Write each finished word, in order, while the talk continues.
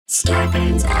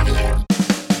Starburns Audio.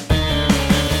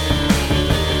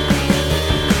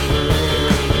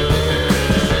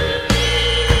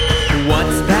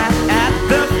 What's that at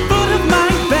the foot of my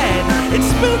bed? It's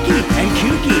spooky and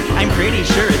kooky, I'm pretty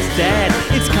sure it's dead.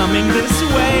 It's coming this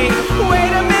way.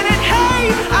 Wait a minute,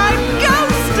 hey, I'm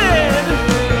ghosted!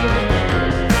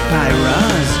 By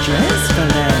Roz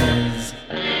Dressfelez.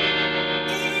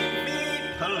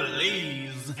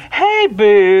 Please. Hey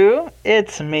boo,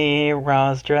 it's me,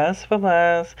 Roz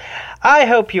Dressfelez. I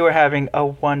hope you are having a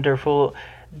wonderful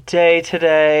day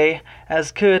today,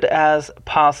 as good as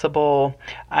possible.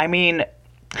 I mean,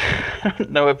 I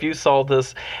don't know if you saw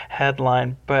this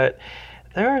headline, but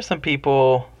there are some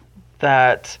people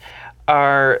that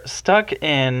are stuck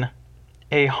in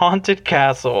a haunted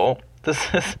castle.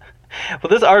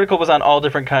 This article was on all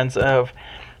different kinds of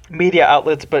media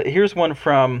outlets, but here's one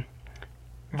from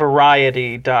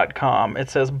Variety.com. It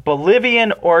says,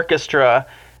 Bolivian orchestra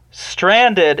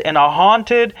stranded in a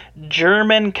haunted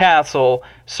German castle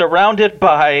surrounded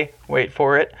by, wait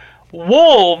for it,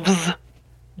 wolves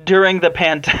during the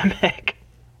pandemic.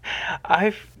 I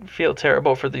feel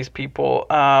terrible for these people.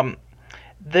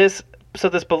 This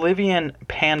Bolivian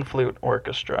pan flute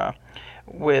orchestra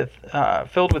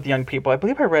filled with young people. I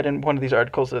believe I read in one of these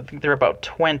articles, I think there are about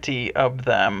 20 of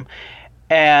them,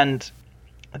 and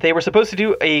they were supposed to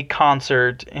do a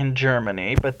concert in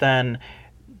Germany, but then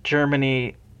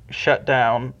Germany shut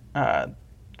down.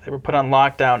 They were put on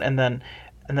lockdown, and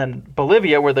then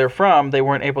Bolivia, where they're from, they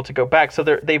weren't able to go back. So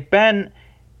they've been.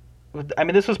 I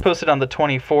mean, this was posted on the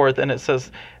 24th, and it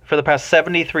says for the past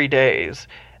 73 days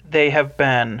they have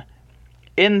been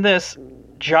in this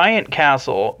giant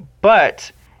castle,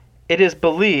 but it is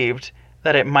believed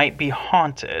that it might be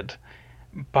haunted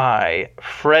by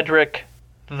Frederick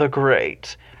the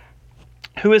Great,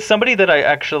 who is somebody that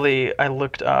I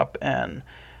looked up, and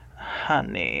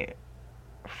honey,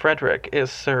 Frederick is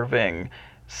serving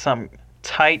some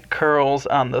tight curls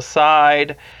on the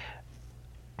side.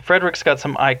 Frederick's got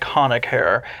some iconic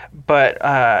hair, but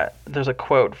there's a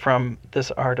quote from this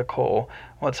article.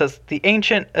 Well, it says, the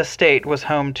ancient estate was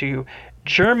home to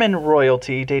German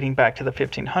royalty dating back to the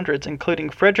 1500s, including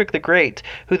Frederick the Great,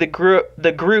 who the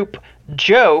group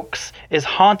jokes is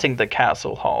haunting the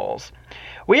castle halls.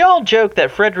 We all joke that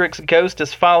Frederick's ghost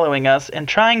is following us and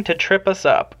trying to trip us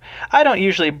up. I don't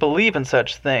usually believe in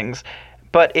such things,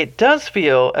 but it does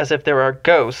feel as if there are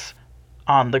ghosts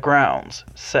on the grounds,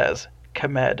 says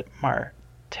Kamed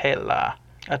Martela,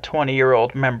 a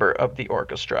 20-year-old member of the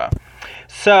orchestra.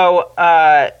 So,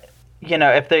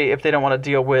 if they don't want to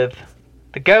deal with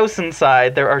the ghosts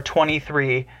inside, there are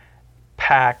 23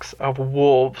 packs of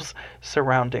wolves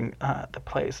surrounding the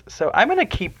place. So I'm going to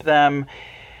keep them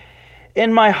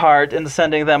in my heart and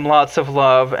sending them lots of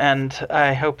love, and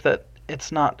I hope that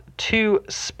it's not too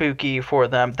spooky for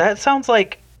them. That sounds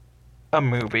like a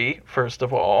movie, first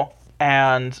of all,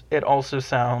 and it also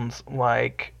sounds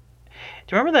like...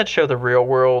 Do you remember that show, The Real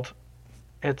World?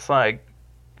 It's like,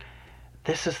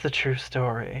 this is the true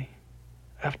story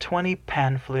of 20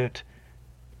 pan flute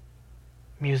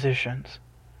musicians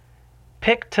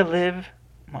picked to live...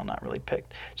 Well, not really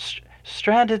picked.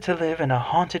 Stranded to live in a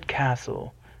haunted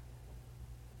castle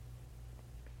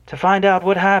to find out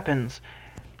what happens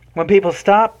when people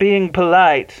stop being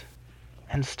polite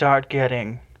and start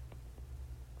getting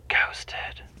ghosted.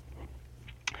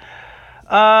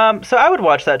 So I would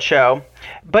watch that show.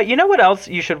 But you know what else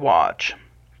you should watch?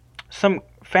 Some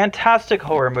fantastic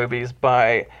horror movies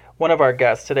by one of our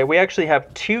guests today. We actually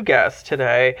have two guests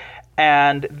today,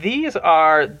 and these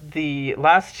are the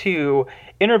last two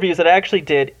interviews that I actually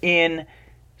did in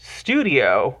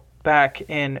studio back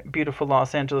in beautiful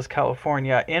Los Angeles,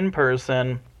 California, in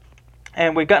person.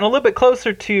 And we've gotten a little bit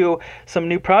closer to some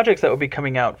new projects that will be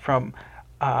coming out from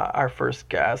our first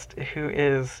guest, who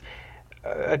is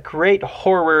a great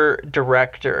horror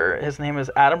director. His name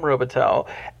is Adam Robitel,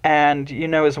 and you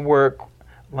know his work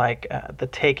like The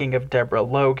Taking of Deborah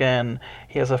Logan.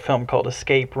 He has a film called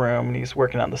Escape Room, and he's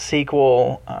working on the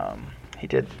sequel. He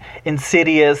did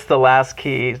Insidious, The Last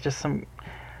Key, just some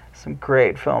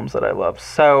great films that I love.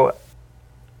 So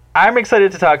I'm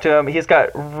excited to talk to him. He's got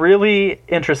really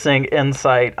interesting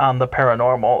insight on the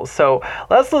paranormal. So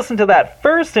let's listen to that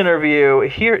first interview.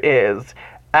 Here is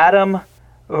Adam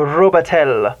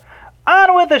Robitel.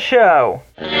 On with the show.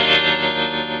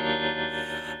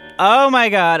 Oh my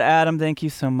God, Adam, thank you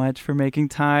so much for making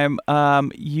time.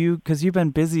 Because you've been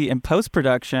busy in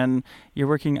post-production, you're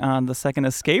working on the second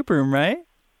Escape Room, right?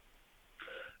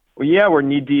 Well, yeah, we're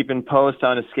knee deep in post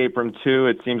on Escape Room 2.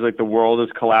 It seems like the world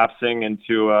is collapsing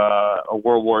into a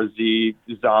World War Z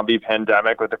zombie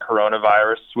pandemic with the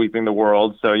coronavirus sweeping the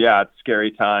world. So yeah, it's scary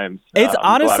times. It's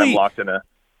I'm glad I'm honestly. locked in a.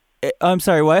 I'm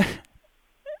sorry. What?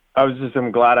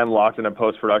 I'm glad I'm locked in a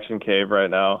post-production cave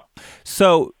right now.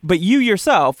 So, but you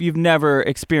yourself, you've never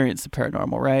experienced the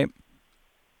paranormal, right?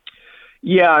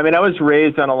 Yeah, I mean, I was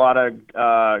raised on a lot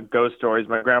of ghost stories.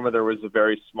 My grandmother was a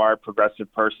very smart,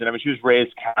 progressive person. I mean, she was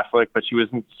raised Catholic, but she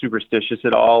wasn't superstitious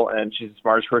at all, and she's the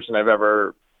smartest person I've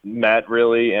ever met,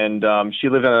 really. And she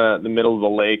lived in the middle of the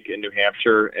lake in New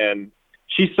Hampshire, and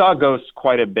she saw ghosts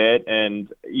quite a bit. And,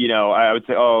 you know, I would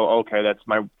say, oh, okay, that's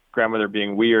my grandmother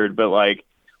being weird. But, like,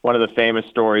 one of the famous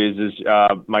stories is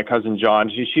my cousin John.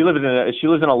 She lives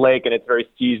in a lake, and it's very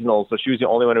seasonal, so she was the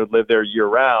only one who would live there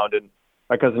year-round. And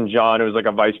my cousin John, who was like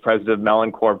a vice president of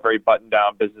Meloncorp, very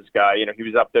buttoned-down business guy, you know, he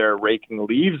was up there raking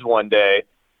leaves one day,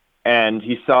 and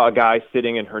he saw a guy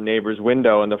sitting in her neighbor's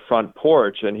window in the front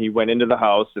porch, and he went into the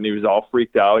house, and he was all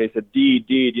freaked out. And he said, Dee,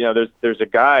 you know, there's a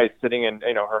guy sitting in,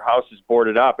 you know, her house is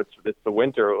boarded up. It's the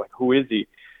winter. Like, who is he?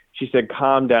 She said,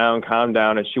 calm down.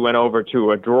 And she went over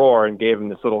to a drawer and gave him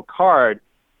this little card,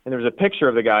 and there was a picture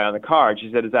of the guy on the card. She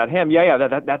said, is that him? Yeah,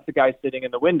 that's the guy sitting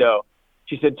in the window.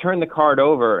 She said, turn the card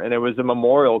over, and it was a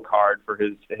memorial card for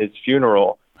his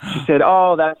funeral. She said,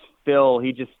 oh, that's Phil.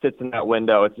 He just sits in that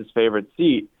window. It's his favorite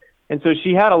seat. And so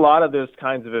she had a lot of those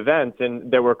kinds of events,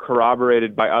 and that were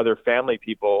corroborated by other family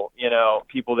people, you know,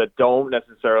 people that don't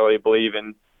necessarily believe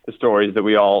in the stories that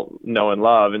we all know and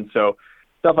love. And so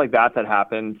stuff like that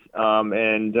happened.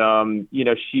 You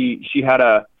know, she had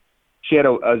a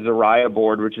Zariah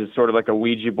board, which is sort of like a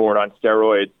Ouija board on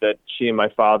steroids, that she and my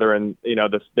father and, you know,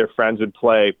 their friends would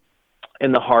play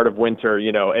in the heart of winter,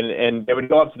 you know, and they would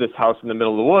go up to this house in the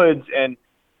middle of the woods, and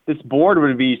this board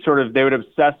would be they would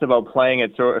obsess about playing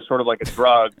it sort of like a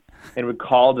drug, and would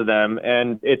call to them.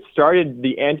 And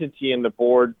the entity in the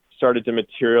board started to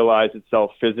materialize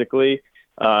itself physically.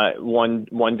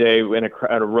 One day in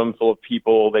a room full of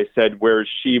people, they said, where's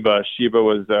Sheba? Sheba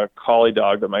was a collie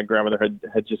dog that my grandmother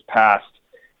had just passed.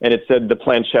 And it said, the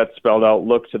planchette spelled out,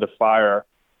 look to the fire.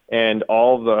 And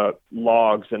all the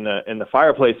logs in the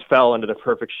fireplace fell into the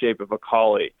perfect shape of a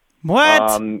collie.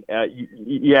 What?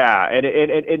 Yeah. And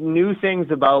it knew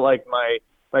things about, like,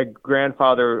 my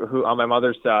grandfather, who on my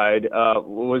mother's side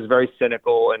was very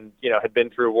cynical, and, you know, had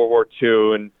been through World War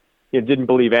II, and didn't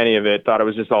believe any of it, thought it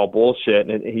was just all bullshit.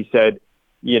 And he said,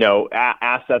 you know,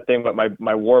 ask that thing what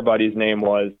my war buddy's name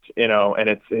was, you know, and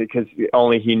it's because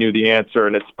only he knew the answer,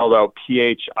 and it's spelled out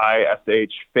Phish,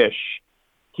 fish.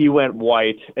 He went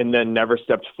white and then never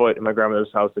stepped foot in my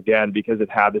grandmother's house again because it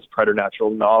had this preternatural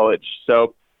knowledge.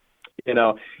 So, you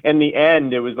know, in the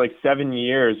end, it was like 7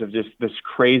 years of just this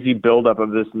crazy buildup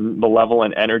of this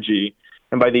malevolent energy.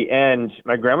 And by the end,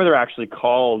 my grandmother actually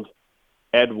called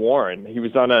Ed Warren. He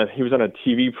was on a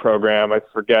TV program, I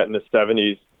forget, in the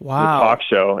 70s, Wow. the talk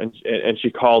show, and she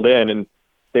called in, and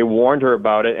they warned her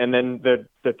about it. And then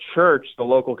the church, the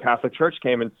local Catholic church,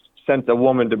 came and sent a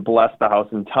woman to bless the house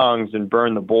in tongues and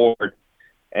burn the board.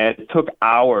 And it took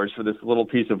hours for this little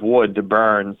piece of wood to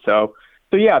burn. So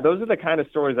yeah, those are the kind of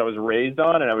stories I was raised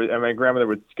on, and my grandmother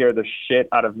would scare the shit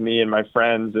out of me and my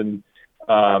friends, and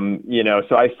you know,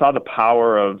 so I saw the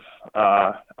power of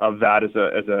that as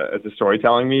a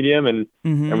storytelling medium, and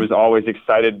Mm-hmm. I was always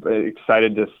excited to.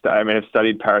 I've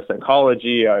studied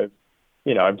parapsychology. I've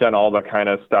done all the kind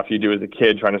of stuff you do as a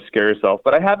kid, trying to scare yourself.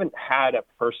 But I haven't had a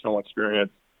personal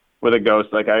experience with a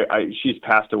ghost. Like she's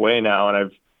passed away now,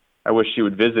 and I wish she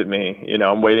would visit me. You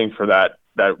know, I'm waiting for that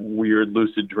weird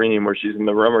lucid dream where she's in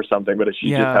the room or something. But if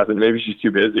she just hasn't, maybe she's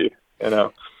too busy. You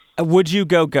know. Would you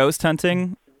go ghost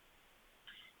hunting?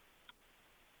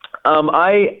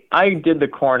 I did the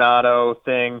Coronado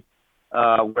thing,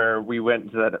 where we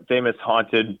went to that famous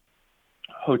haunted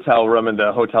hotel room in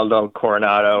the Hotel del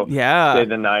Coronado. Yeah. Stayed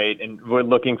the night, and we're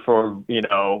looking for, you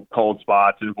know, cold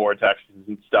spots and vortexes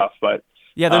and stuff. But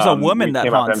yeah, there's a woman that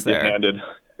haunts there.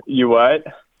 You what?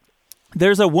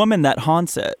 There's a woman that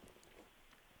haunts it.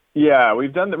 Yeah,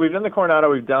 we've done the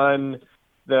Coronado. We've done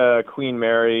the Queen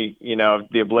Mary, you know,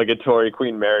 the obligatory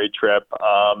Queen Mary trip.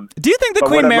 Do you think the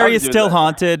Queen Mary is still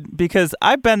haunted? Because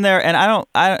I've been there and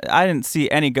I didn't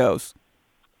see any ghosts.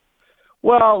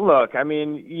 Well, look, I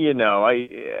mean, you know,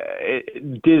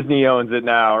 Disney owns it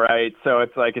now, right? So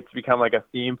it's like it's become like a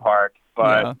theme park.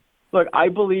 But look, I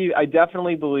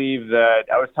definitely believe that.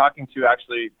 I was talking to,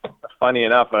 actually, funny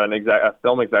enough, a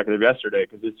film executive yesterday,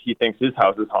 because he thinks his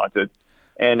house is haunted.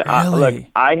 And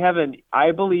really?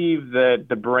 I believe that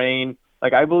the brain,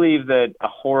 like, I believe that a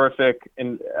horrific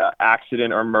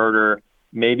accident or murder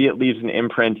maybe it leaves an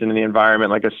imprint in the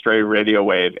environment like a stray radio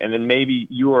wave. And then maybe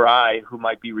you or I, who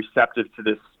might be receptive to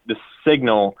this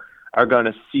signal, are going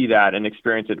to see that and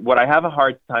experience it. What I have a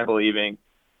hard time believing,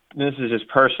 and this is just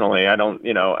personally, I don't,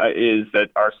 is that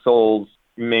our souls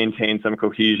maintain some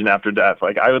cohesion after death.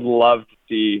 Like, I would love to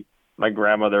see my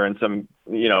grandmother in some,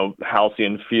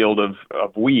 halcyon field of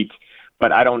wheat,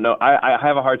 but I don't know. I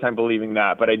have a hard time believing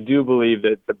that, but I do believe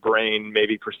that the brain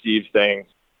maybe perceives things,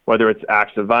 whether it's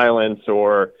acts of violence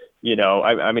or,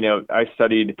 I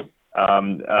studied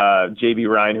J.B.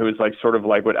 Ryan, who is like sort of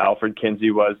like what Alfred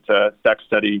Kinsey was to sex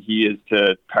study, he is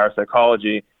to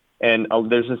parapsychology. And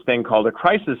there's this thing called a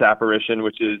crisis apparition,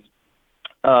 which is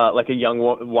like a young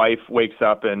wife wakes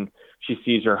up and she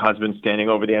sees her husband standing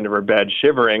over the end of her bed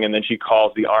shivering, and then she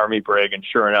calls the army brig, and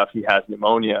sure enough, he has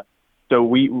pneumonia. So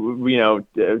we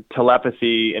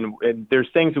telepathy, and there's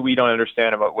things that we don't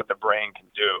understand about what the brain can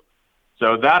do.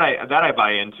 So that I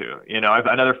buy into. I've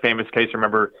another famous case. I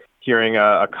remember hearing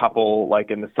a couple like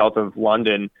in the south of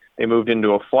London. They moved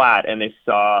into a flat and they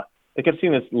kept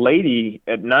seeing this lady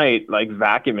at night like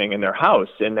vacuuming in their house,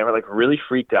 and they were like really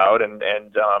freaked out, and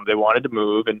they wanted to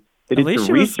move, and they did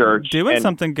some research. Doing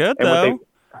something good though.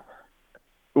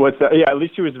 What's that? Yeah, at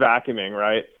least she was vacuuming,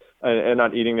 right, and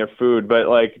not eating their food. But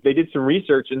like they did some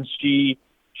research, and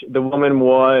the woman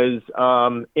was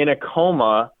in a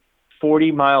coma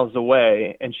 40 miles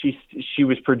away, and she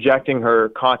was projecting her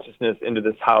consciousness into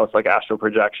this house, like astral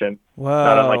projection. Wow.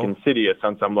 Not unlike Insidious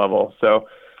on some level. So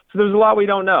there's a lot we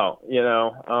don't know,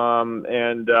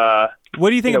 what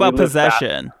do you think about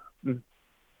possession?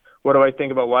 What do I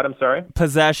think about what? I'm sorry?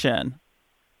 Possession.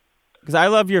 Because I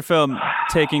love your film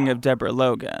Taking of Deborah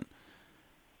Logan.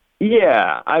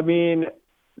 Yeah, I mean,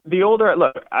 the older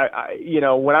look, I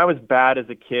when I was bad as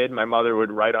a kid, my mother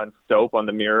would write on soap on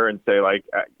the mirror and say like,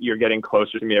 "You're getting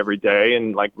closer to me every day,"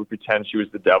 and like would pretend she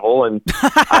was the devil. And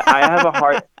I have a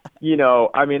heart,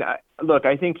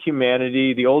 I think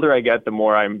humanity. The older I get, the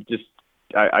more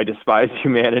I despise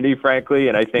humanity, frankly.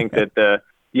 And I think that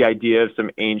the idea of some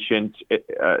ancient,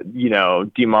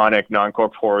 demonic,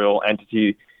 non-corporeal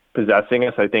entity possessing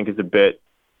us, I think, is a bit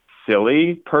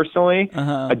silly, personally.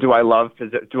 Uh-huh. Do I love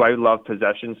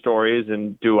possession stories,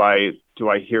 and do I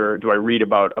read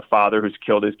about a father who's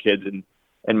killed his kids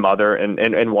and mother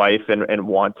and wife and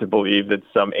want to believe that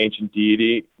some ancient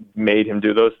deity made him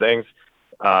do those things?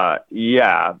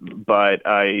 Yeah, but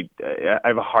I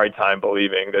have a hard time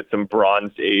believing that some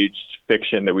Bronze Age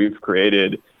fiction that we've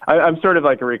created. I'm sort of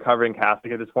like a recovering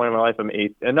Catholic at this point in my life.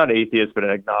 I'm not atheist, but an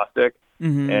agnostic.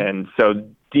 Mm-hmm. And so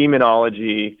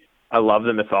demonology, I love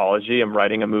the mythology. I'm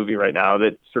writing a movie right now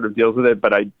that sort of deals with it,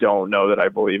 but I don't know that I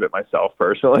believe it myself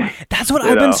personally. That's what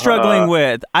I've been struggling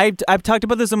with. I've talked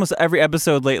about this almost every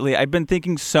episode lately. I've been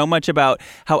thinking so much about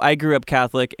how I grew up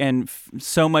Catholic and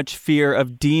so much fear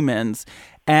of demons,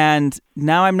 and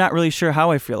now I'm not really sure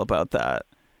how I feel about that.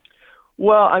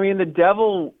 Well, I mean, the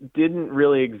devil didn't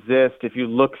really exist. If you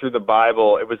look through the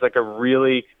Bible, it was like a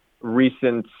really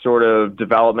recent sort of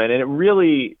development, and it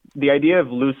really, the idea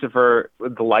of Lucifer,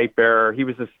 the light bearer, he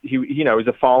was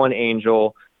a fallen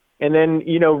angel, and then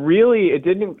really it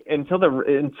didn't until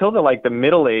the like the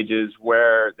Middle Ages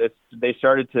where they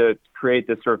started to create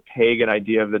this sort of pagan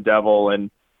idea of the devil, and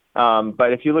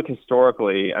but if you look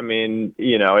historically, I mean,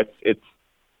 it's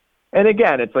and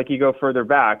again, it's like you go further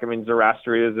back. I mean,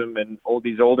 Zoroastrianism and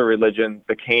these older religions,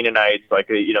 the Canaanites,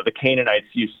 the Canaanites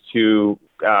used to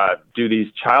do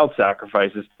these child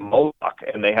sacrifices to Moloch,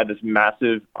 and they had this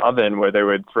massive oven where they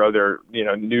would throw their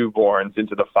newborns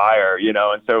into the fire,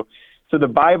 and so the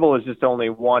Bible is just only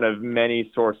one of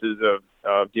many sources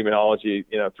of demonology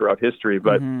throughout history,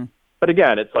 but Mm-hmm. But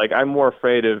again, it's like I'm more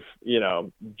afraid of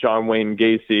John Wayne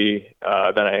Gacy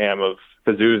than I am of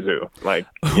Pazuzu. Like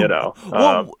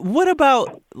Well, what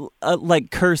about like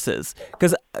curses?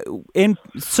 Because in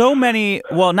so many,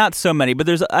 well, not so many, but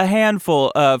there's a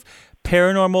handful of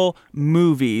paranormal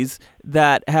movies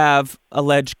that have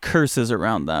alleged curses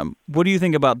around them. What do you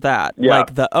think about that? Yeah.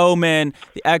 Like The Omen,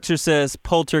 The Exorcist,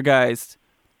 Poltergeist.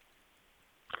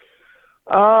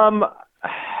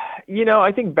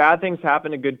 I think bad things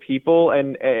happen to good people,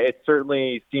 and it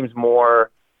certainly seems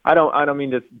more. I don't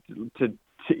mean to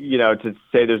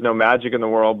say there's no magic in the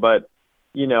world, but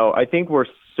I think we're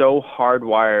so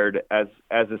hardwired as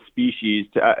a species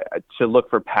to look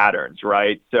for patterns,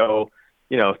 right? So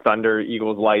thunder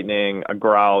equals lightning, a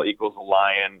growl equals a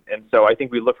lion, and so I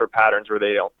think we look for patterns where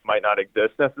they might not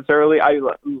exist necessarily. I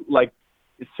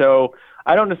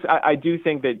do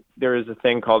think that there is a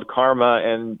thing called karma,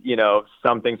 and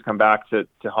some things come back to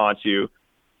haunt you.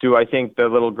 Do I think the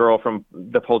little girl from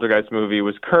the Poltergeist movie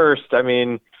was cursed? I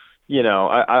mean,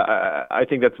 I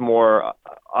think that's more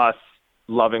us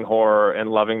loving horror and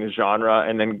loving the genre,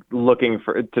 and then looking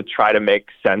to try to make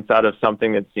sense out of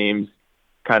something that seems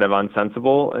kind of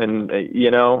unsensible, and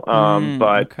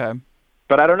Okay.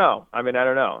 But I don't know. I mean, I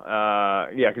don't know.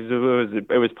 Yeah, because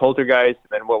it was Poltergeist,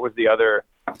 and then what were the other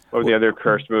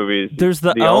cursed movies? There's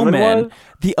the Omen. was?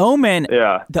 The Omen.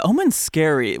 Yeah. The Omen's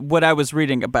scary. What I was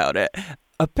reading about it.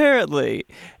 Apparently,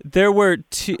 there were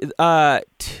two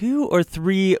or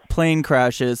three plane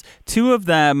crashes. Two of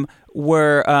them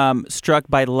were struck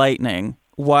by lightning,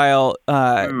 while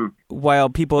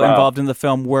people involved in the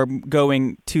film were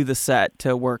going to the set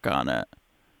to work on it.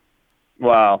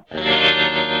 Wow.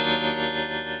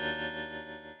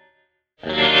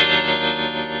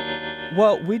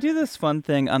 Well, we do this fun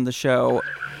thing on the show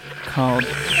called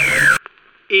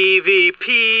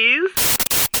EVPs.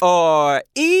 Or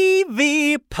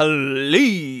EV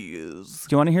Please.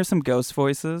 Do you want to hear some ghost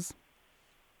voices?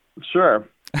 Sure.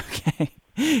 Okay.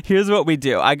 Here's what we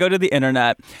do. I go to the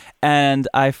internet and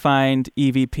I find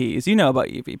EVPs. You know about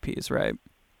EVPs, right?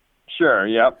 Sure,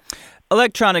 yep.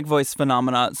 Electronic voice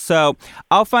phenomena. So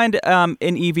I'll find an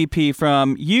EVP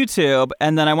from YouTube,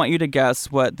 and then I want you to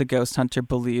guess what the ghost hunter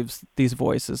believes these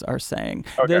voices are saying.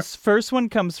 Okay. This first one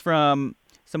comes from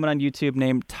someone on YouTube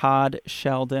named Todd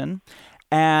Sheldon,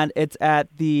 and it's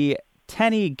at the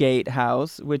Tennygate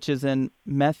House, which is in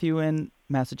Methuen,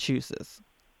 Massachusetts.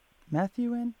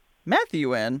 Methuen?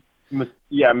 Methuen.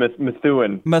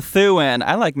 Methuen.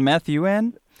 I like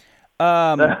Methuen.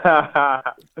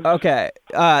 Okay.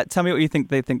 Tell me what you think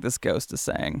they think this ghost is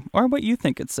saying, or what you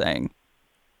think it's saying.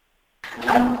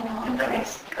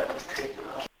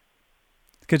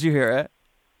 Could you hear it?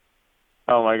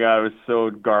 Oh my god, it was so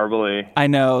garbly. I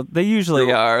know they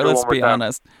usually are. Let's be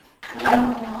honest.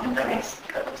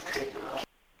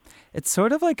 It's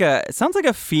sort of like it sounds like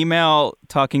a female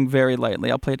talking very lightly.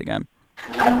 I'll play it again.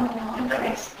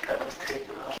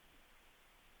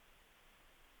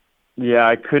 Yeah,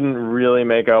 I couldn't really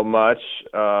make out much.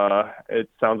 It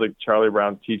sounds like Charlie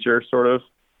Brown's teacher, sort of.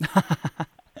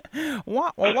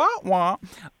 Wah, wah, wah,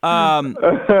 wah.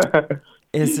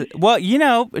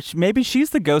 Maybe she's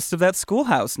the ghost of that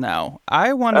schoolhouse now.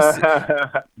 I want to see.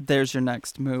 There's your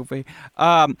next movie.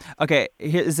 Okay,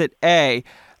 is it A?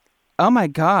 Oh my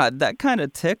God, that kind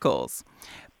of tickles.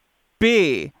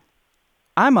 B,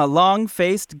 I'm a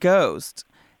long-faced ghost.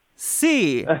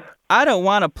 C, I don't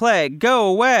want to play. Go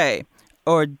away.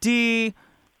 Or D,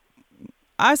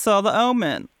 I saw the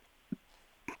Omen.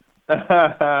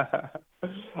 I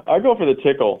go for the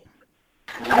tickle.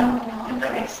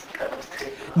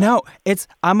 No, it's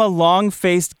I'm a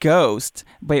long-faced ghost.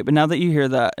 Wait, but now that you know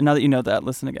that,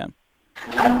 listen again.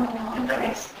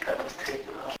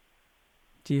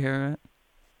 Do you hear it?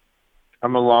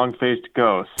 I'm a long-faced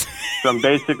ghost. So I'm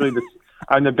basically the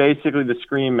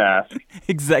Scream mask.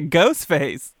 Exact ghost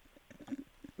face.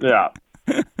 Yeah.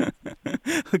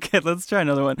 Okay, let's try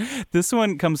another one. This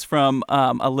one comes from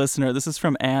a listener. This is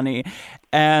from Annie,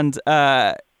 and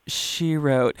she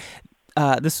wrote.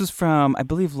 This was from, I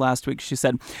believe, last week. She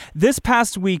said, "This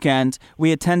past weekend,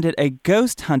 we attended a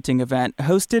ghost hunting event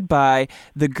hosted by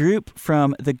the group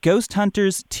from the Ghost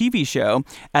Hunters TV show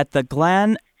at the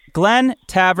Glen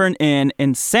Tavern Inn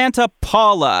in Santa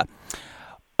Paula.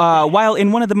 While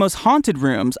in one of the most haunted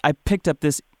rooms, I picked up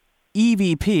this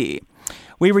EVP.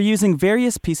 We were using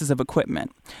various pieces of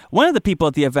equipment. One of the people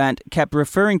at the event kept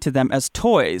referring to them as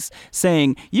toys,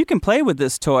 saying, 'You can play with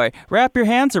this toy. Wrap your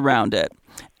hands around it.'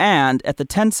 And at the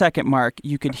 10-second mark,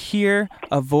 you could hear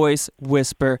a voice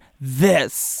whisper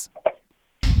this."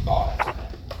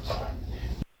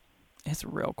 It's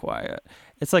real quiet.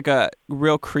 It's like a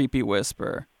real creepy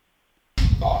whisper.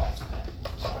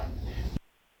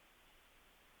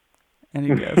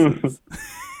 Any guesses?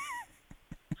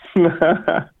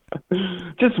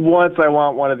 Just once, I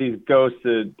want one of these ghosts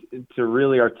to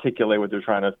really articulate what they're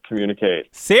trying to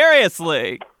communicate.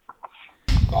 Seriously?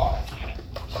 Well,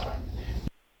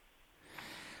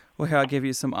 here, I'll give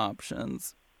you some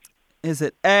options. Is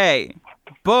it A,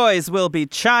 boys will be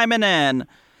chiming in?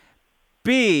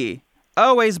 B,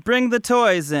 always bring the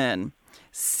toys in?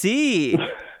 C,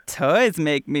 toys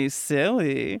make me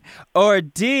silly? Or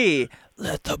D,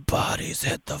 let the bodies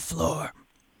hit the floor?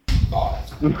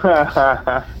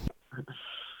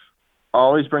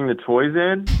 Always bring the toys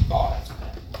in?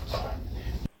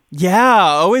 Yeah,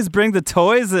 always bring the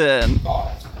toys in.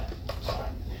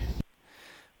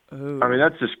 Ooh. I mean,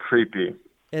 that's just creepy.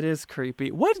 It is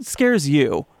creepy. What scares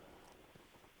you?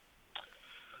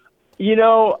 You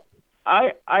know,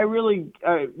 I really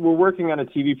we're working on a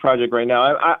TV project right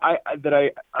now.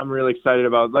 I'm really excited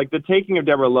about. Like, the taking of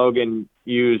Deborah Logan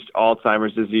used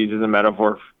Alzheimer's disease as a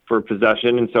metaphor for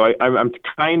possession, and so I'm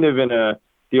kind of in a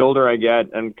the older I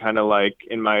get and kind of like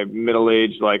in my middle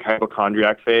age, like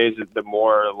hypochondriac phase, the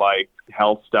more like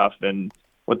health stuff and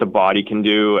what the body can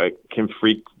do, it can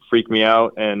freak me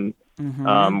out. And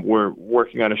we're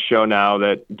working on a show now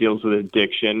that deals with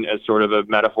addiction as sort of a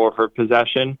metaphor for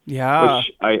possession. Yeah.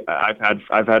 Which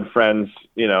I've had friends,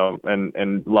 you know,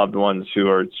 and loved ones who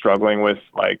are struggling with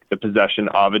like the possession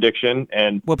of addiction.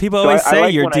 And well, people always say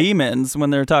you're demons when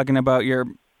they're talking about your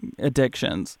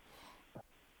addictions.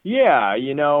 Yeah,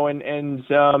 you know,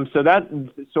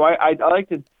 so I like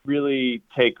to really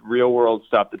take real world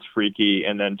stuff that's freaky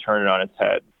and then turn it on its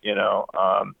head, you know.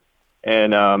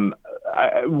 When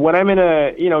I'm in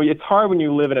it's hard when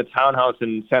you live in a townhouse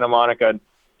in Santa Monica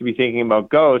to be thinking about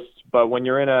ghosts, but when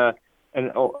you're in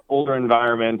an older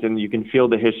environment and you can feel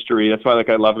the history, that's why like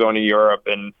I love going to Europe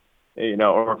and, you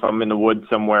know, or if I'm in the woods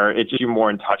somewhere, it's just you're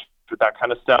more in touch with that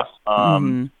kind of stuff.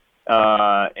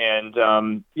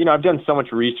 You know, I've done so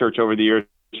much research over the years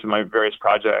for my various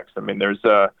projects. I mean, I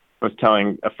was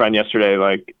telling a friend yesterday,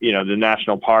 like, you know, the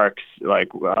national parks, like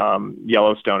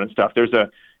Yellowstone and stuff, there's a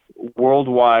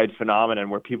worldwide phenomenon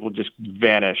where people just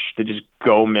vanish. They just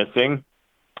go missing,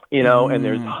 you know, and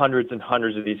there's hundreds and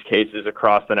hundreds of these cases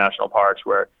across the national parks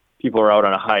where people are out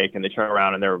on a hike and they turn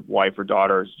around and their wife or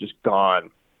daughter is just gone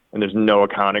and there's no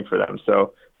accounting for them.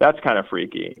 So that's kind of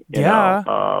freaky, you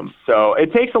know? So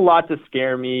it takes a lot to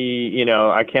scare me. You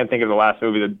know, I can't think of the last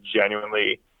movie that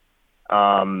genuinely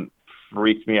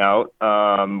freaked me out,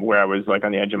 where I was like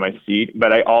on the edge of my seat.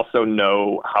 But I also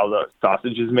know how the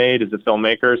sausage is made as a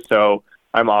filmmaker. So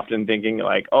I'm often thinking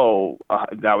like,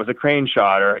 that was a crane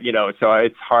shot, or, you know, so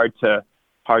it's hard to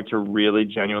really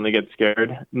genuinely get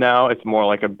scared now. It's more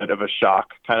like a bit of a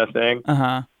shock kind of thing.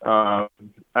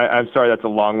 I'm sorry, that's a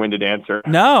long-winded answer.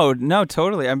 No,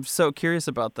 totally. I'm so curious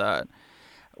about that.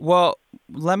 Well,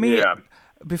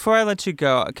 before I let you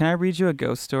go, can I read you a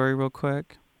ghost story real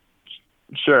quick?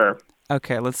 Sure.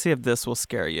 Okay, let's see if this will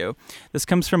scare you. This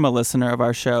comes from a listener of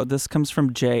our show. This comes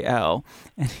from JL,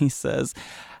 and he says,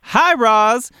 "Hi,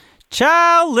 Roz.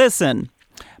 Chow, listen.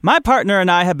 My partner and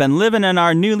I have been living in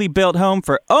our newly built home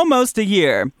for almost a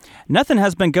year. Nothing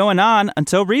has been going on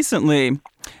until recently.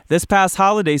 This past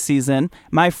holiday season,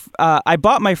 I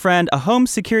bought my friend a home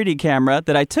security camera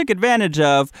that I took advantage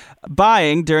of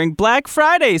buying during Black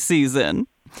Friday season.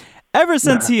 Ever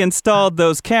since he installed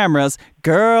those cameras,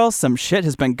 girl, some shit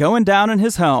has been going down in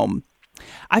his home.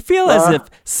 I feel as if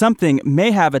something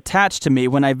may have attached to me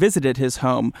when I visited his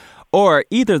home, or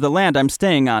either the land I'm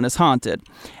staying on is haunted.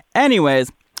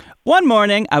 Anyways, one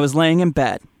morning I was laying in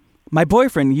bed. My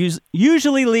boyfriend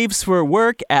usually leaves for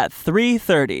work at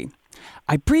 3:30.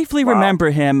 I briefly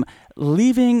remember him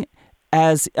leaving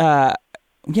as, oh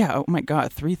my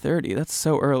God, 3:30. That's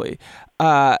so early.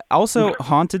 Also,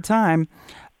 haunted time.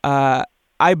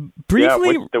 I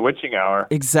briefly... Yeah, the witching hour.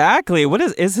 Exactly.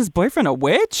 Is his boyfriend a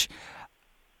witch?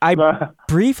 I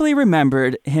briefly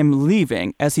remembered him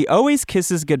leaving as he always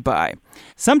kisses goodbye.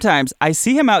 Sometimes I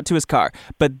see him out to his car,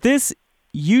 but this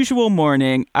usual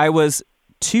morning I was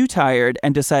too tired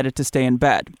and decided to stay in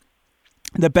bed.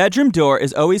 The bedroom door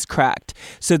is always cracked,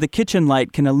 so the kitchen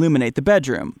light can illuminate the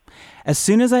bedroom. As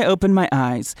soon as I opened my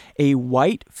eyes, a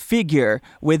white figure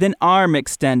with an arm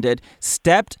extended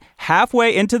stepped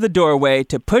halfway into the doorway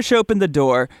to push open the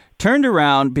door, turned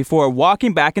around before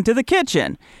walking back into the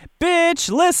kitchen. Bitch,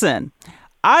 listen.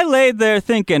 I laid there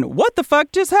thinking, what the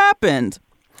fuck just happened?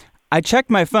 I checked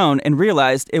my phone and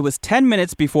realized it was 10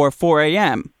 minutes before 4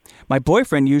 a.m. My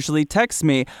boyfriend usually texts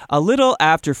me a little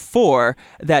after 4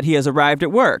 that he has arrived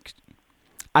at work.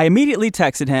 I immediately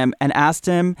texted him and asked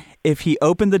him if he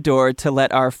opened the door to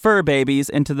let our fur babies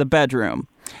into the bedroom.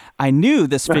 I knew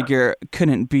this figure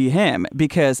couldn't be him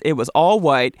because it was all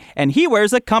white and he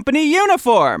wears a company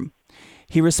uniform.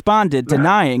 He responded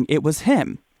denying it was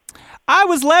him. I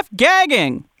was left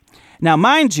gagging. Now,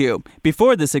 mind you,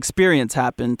 before this experience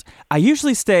happened, I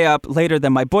usually stay up later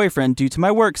than my boyfriend due to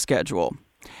my work schedule.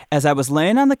 As I was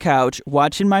laying on the couch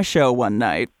watching my show one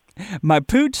night, my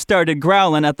pooch started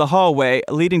growling at the hallway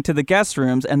leading to the guest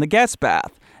rooms and the guest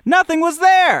bath. Nothing was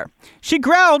there. She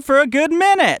growled for a good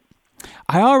minute.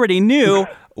 I already knew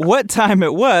what time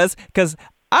it was because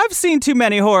I've seen too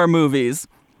many horror movies.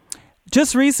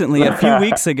 Just recently, a few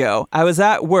weeks ago, I was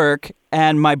at work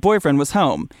and my boyfriend was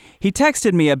home. He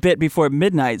texted me a bit before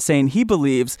midnight saying he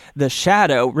believes the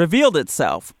shadow revealed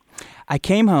itself. I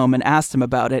came home and asked him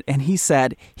about it, and he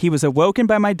said he was awoken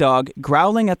by my dog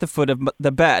growling at the foot of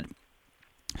the bed.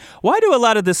 Why do a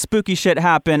lot of this spooky shit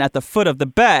happen at the foot of the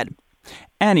bed?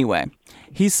 Anyway,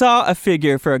 He saw a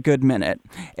figure for a good minute.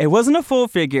 It wasn't a full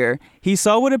figure. He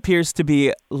saw what appears to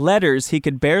be letters he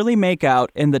could barely make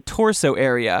out in the torso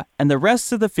area, and the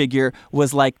rest of the figure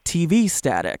was like TV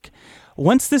static.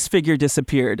 Once this figure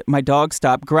disappeared, my dog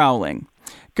stopped growling.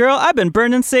 Girl, I've been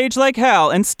burning sage like hell,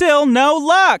 and still no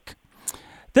luck!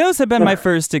 Those have been my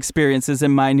first experiences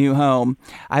in my new home.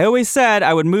 I always said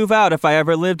I would move out if I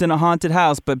ever lived in a haunted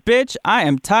house, but bitch, I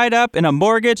am tied up in a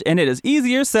mortgage, and it is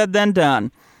easier said than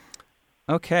done.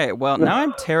 Okay, well, now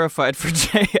I'm terrified for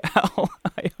JL.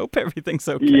 I hope everything's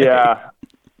okay. Yeah.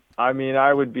 I mean,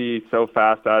 I would be so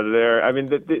fast out of there. I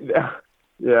mean,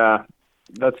 yeah,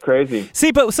 that's crazy.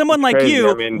 See, but someone that's like crazy.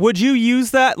 you, I mean, would you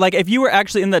use that? Like, if you were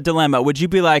actually in that dilemma, would you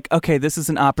be like, okay, this is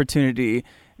an opportunity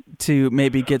to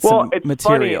maybe get some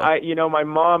material? Funny. My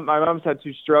mom's had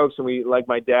 2 strokes, and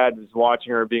my dad was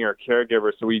watching her, being her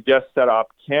caregiver. So we just set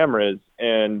up cameras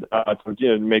and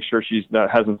to make sure she's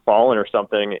hasn't fallen or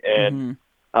something. And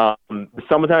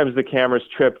sometimes the cameras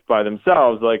trip by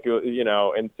themselves,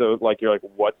 and so you're like,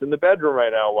 what's in the bedroom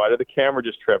right now? Why did the camera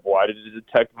just trip? Why did it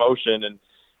detect motion? And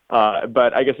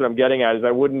but I guess what I'm getting at is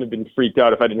I wouldn't have been freaked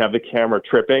out if I didn't have the camera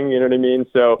tripping. You know what I mean?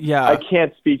 So yeah. I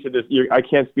can't speak to this. I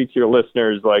can't speak to your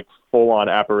listeners like full-on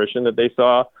apparition that they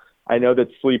saw. I know that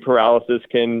sleep paralysis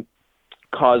can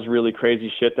cause really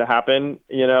crazy shit to happen.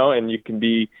 And you can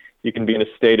be in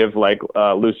a state of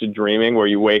lucid dreaming where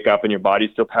you wake up and your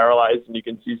body's still paralyzed and you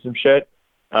can see some shit.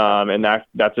 And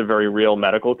that's a very real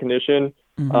medical condition.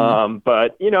 Mm-hmm.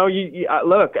 But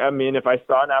look, I mean, if I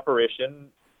saw an apparition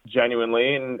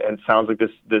genuinely and sounds like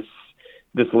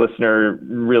this listener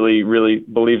really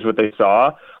believes what they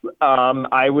saw,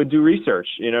 I would do research.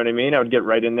 You know what I mean? I would get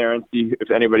right in there and see if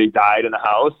anybody died in the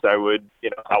house. I would,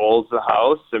 how old's the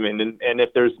house? I mean, and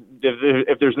if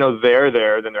there's no there,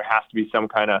 then there has to be some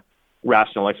kind of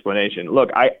rational explanation.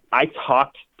 Look, I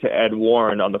talked to Ed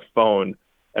Warren on the phone,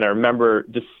 and I remember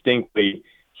distinctly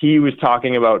he was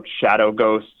talking about shadow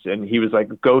ghosts, and he was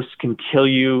like, ghosts can kill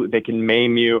you, they can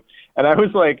maim you. And I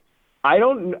was like, I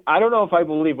don't know if I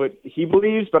believe what he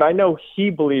believes, but I know he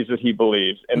believes what he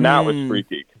believes. And that was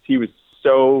freaky because he was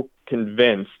so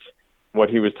convinced what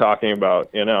he was talking about,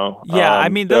 Yeah, I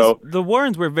mean, the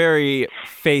Warrens were very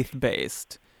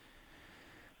faith-based.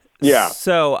 Yeah.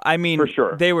 So, I mean, for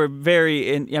sure. They were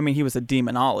he was a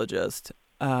demonologist.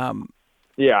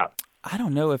 Yeah. I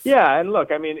don't know if... Yeah, and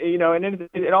look, I mean, and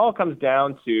it all comes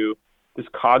down to this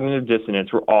cognitive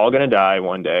dissonance. We're all going to die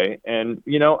one day. And,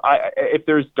 if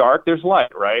there's dark, there's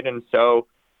light, right? And so,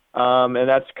 and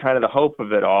that's kind of the hope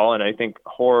of it all. And I think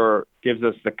horror gives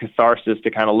us the catharsis to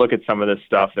kind of look at some of this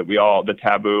stuff that the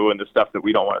taboo and the stuff that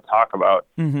we don't want to talk about,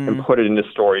 and put it into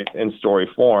story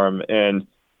form. And,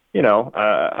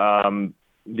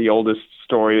 the oldest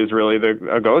story is really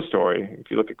a ghost story. If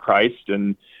you look at Christ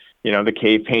and, the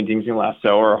cave paintings in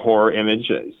Lascaux are a horror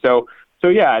image. So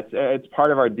yeah, it's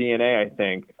part of our DNA, I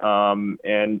think.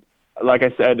 And like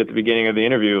I said at the beginning of the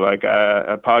interview, like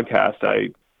a podcast,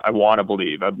 I want to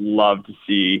believe. I'd love to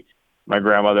see my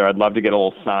grandmother. I'd love to get a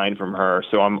little sign from her.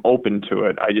 So I'm open to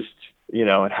it. I just,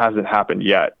 it hasn't happened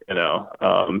yet,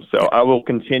 So I will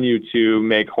continue to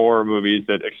make horror movies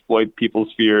that exploit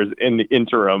people's fears in the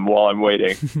interim while I'm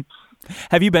waiting.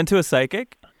 Have you been to a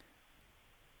psychic?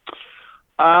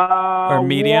 Or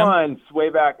medium? Once,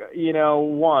 way back,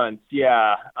 once,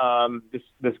 yeah.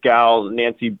 This gal,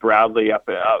 Nancy Bradley, up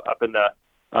in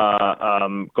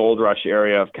the Gold Rush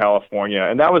area of California,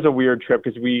 and that was a weird trip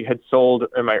because we had sold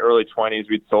in my early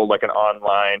 20s. We'd sold like an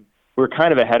online. We were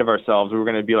kind of ahead of ourselves. We were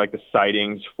going to be like the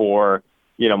sightings for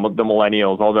the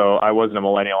millennials. Although I wasn't a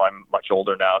millennial, I'm much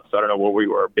older now, so I don't know what we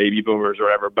were, baby boomers or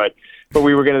whatever. But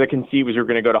we were going to. The conceit was we were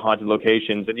going to go to haunted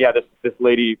locations, and yeah, this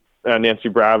lady. Nancy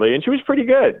Bradley, and she was pretty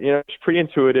good. She's pretty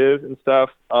intuitive and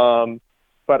stuff.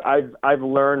 But I've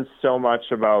learned so much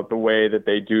about the way that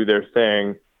they do their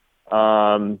thing.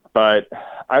 But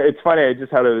it's funny. I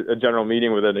just had a general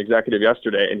meeting with an executive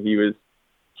yesterday, and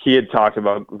he had talked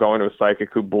about going to a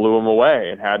psychic who blew him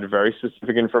away and had very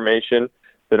specific information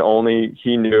that only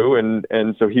he knew,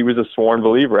 and so he was a sworn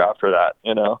believer after that.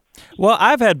 Well,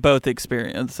 I've had both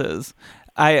experiences.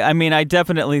 I mean, I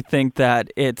definitely think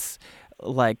that it's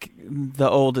like the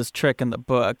oldest trick in the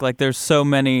book. Like there's so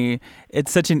many,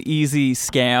 it's such an easy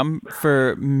scam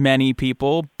for many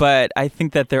people, but I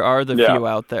think that there are the few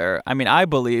out there. I mean, I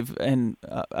believe in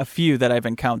a few that I've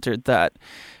encountered that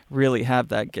really have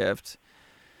that gift.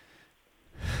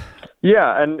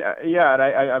 Yeah. And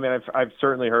I mean, I've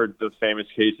certainly heard the famous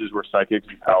cases where psychics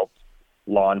have helped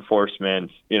law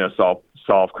enforcement,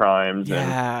 solve crimes.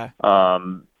 Yeah.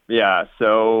 And, yeah.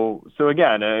 So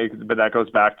again, but that goes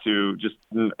back to just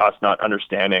us not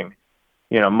understanding,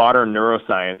 modern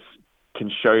neuroscience can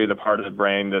show you the part of the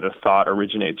brain that a thought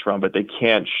originates from, but they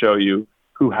can't show you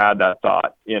who had that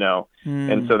thought,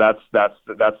 And so that's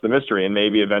the mystery. And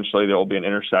maybe eventually there will be an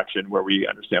intersection where we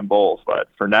understand both. But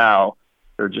for now,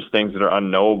 they're just things that are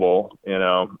unknowable,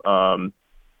 And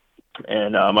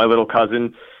my little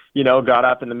cousin, got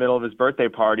up in the middle of his birthday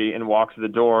party and walked to the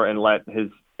door and let his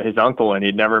uncle in.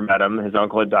 He'd never met him. His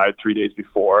uncle had died 3 days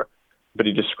before, but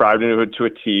he described him to a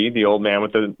T, the old man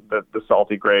with the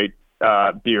salty gray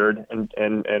beard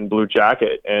and blue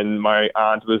jacket. And my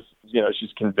aunt was,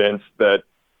 she's convinced that,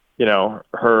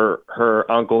 her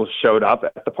uncle showed up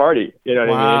at the party. You know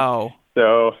what I mean?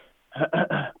 So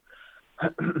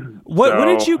what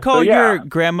did you call your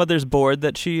grandmother's board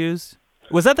that she used?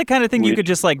 Was that the kind of thing you could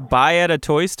just buy at a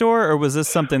toy store, or was this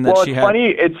something that she had? Well,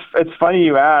 it's funny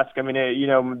you ask. I mean,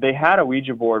 they had a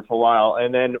Ouija board for a while,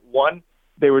 and then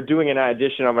they were doing an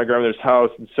addition on my grandmother's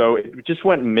house, and so it just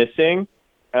went missing.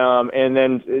 And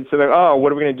then so they're, oh,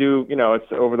 what are we going to do?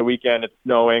 It's over the weekend, it's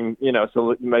snowing,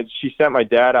 so she sent my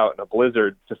dad out in a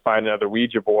blizzard to find another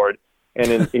Ouija board. And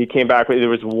then he came back with, there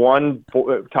was one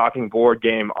talking board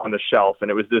game on the shelf, and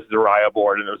it was this Zariah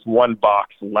board, and there was one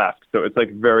box left. So it's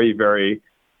very, very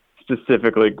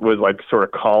specifically was sort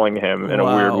of calling him in a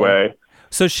weird way.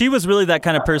 So she was really that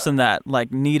kind of person that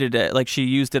needed it, she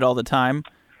used it all the time?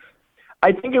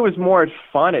 I think it was more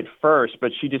fun at first,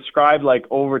 but she described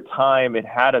over time it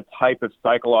had a type of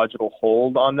psychological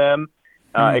hold on them.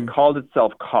 It called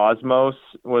itself Cosmos,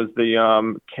 was the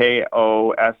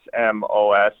KOSMOS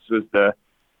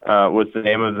was the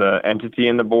name of the entity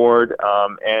in the board,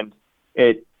 and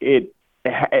it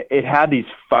had these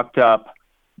fucked up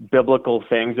biblical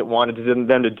things it wanted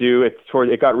them to do.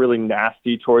 It got really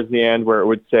nasty towards the end, where it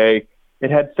would say it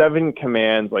had 7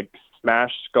 commands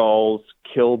smash skulls,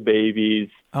 kill babies.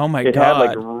 Oh my God! It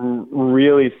had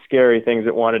really scary things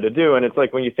it wanted to do, and it's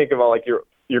when you think about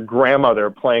your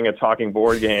grandmother playing a talking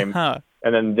board game, and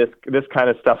then this kind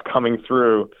of stuff coming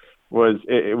through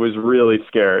it was really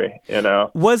scary,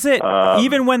 Was it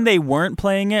even when they weren't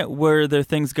playing it? Were there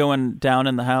things going down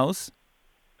in the house?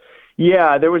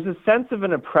 Yeah, there was a sense of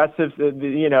an oppressive.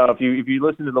 If you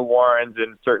listen to the Warrens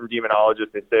and certain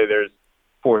demonologists, they say there's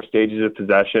 4 stages of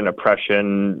possession,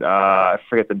 oppression. I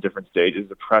forget the different stages.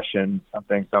 Oppression,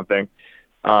 something.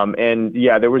 And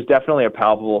yeah, there was definitely a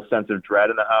palpable sense of dread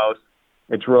in the house.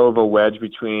 It drove a wedge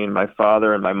between my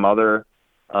father and my mother.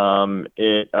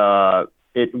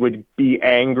 It would be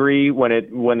angry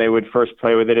when they would first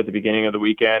play with it at the beginning of the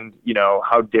weekend.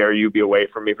 How dare you be away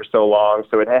from me for so long?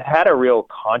 So it had a real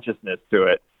consciousness to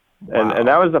it. Wow. And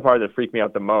that was the part that freaked me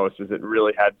out the most, is it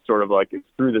really had sort of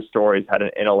through the stories had an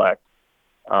intellect.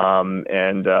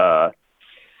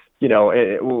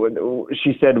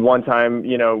 She said one time,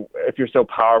 if you're so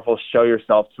powerful, show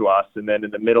yourself to us. And then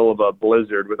in the middle of a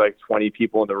blizzard with 20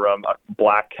 people in the room, a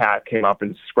black cat came up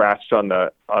and scratched on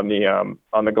the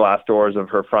glass doors of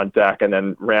her front deck and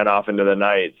then ran off into the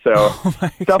night. So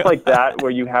stuff like that,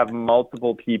 where you have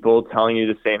multiple people telling you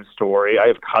the same story. I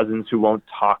have cousins who won't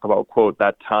talk about, quote,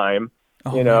 that time,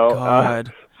 My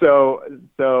God. So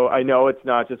I know it's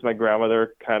not just my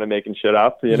grandmother kind of making shit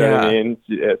up. You know what I mean?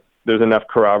 There's enough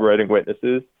corroborating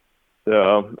witnesses.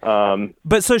 So,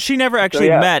 but so she never actually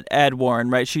met Ed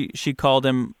Warren, right? She called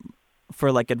him for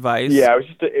advice. Yeah,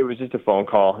 it was just a phone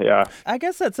call. Yeah. I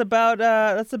guess that's about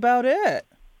it.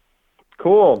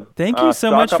 Cool. Thank you so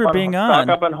much for being on.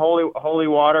 Stock up on holy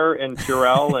water and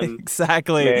Purell, and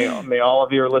exactly. May all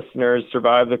of your listeners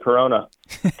survive the corona.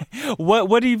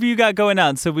 What have you got going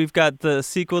on? So we've got the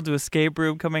sequel to Escape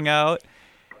Room coming out.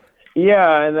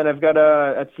 Yeah, and then I've got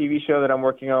a TV show that I'm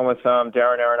working on with Darren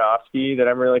Aronofsky that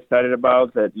I'm really excited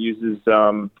about, that uses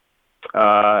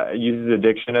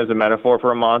addiction as a metaphor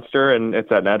for a monster, and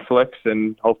it's at Netflix,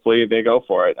 and hopefully they go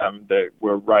for it.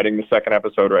 We're writing the 2nd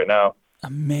episode right now.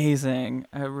 Amazing.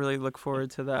 I really look forward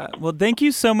to that. Well, thank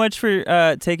you so much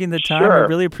for taking the time. Sure. I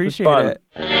really appreciate it.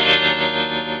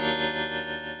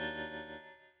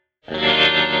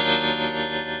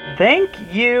 Thank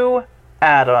you,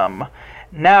 Adam.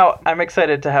 Now, I'm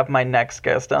excited to have my next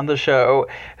guest on the show,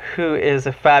 who is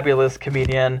a fabulous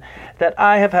comedian that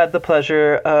I have had the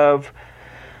pleasure of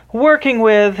working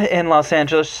with in Los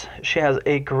Angeles. She has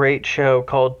a great show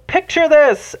called Picture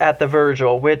This at the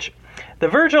Virgil, which the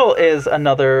Virgil is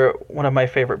another one of my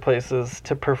favorite places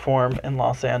to perform in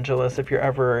Los Angeles if you're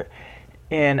ever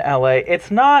in LA.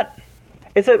 It's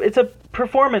a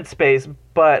performance space,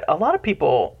 but a lot of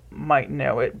people might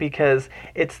know it because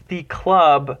it's the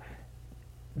club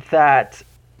that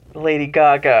Lady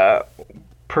Gaga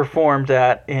performed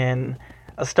at in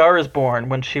A Star Is Born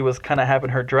when she was kind of having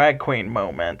her drag queen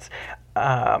moments.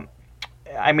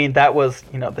 I mean, that was,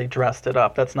 they dressed it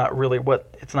up. That's not really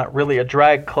it's not really a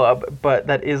drag club, but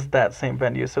that is that same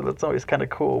venue. So that's always kind of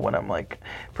cool when I'm like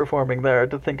performing there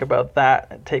to think about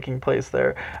that taking place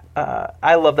there.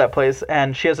 I love that place.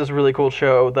 And she has this really cool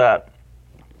show that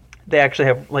they actually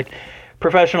have like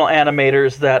professional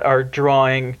animators that are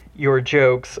drawing your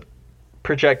jokes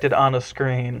projected on a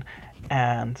screen.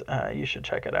 And you should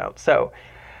check it out. So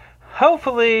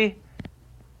hopefully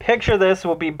Picture This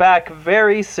will be back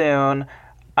very soon.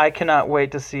 I cannot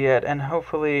wait to see it, and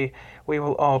hopefully we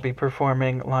will all be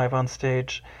performing live on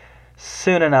stage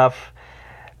soon enough.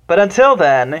 But until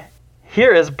then,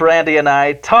 here is Brandy and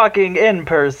I talking in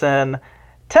person.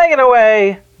 Take it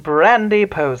away, Brandy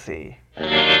Posey.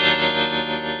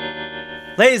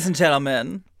 Ladies and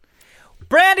gentlemen,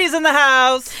 Brandy's in the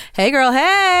house. Hey, girl.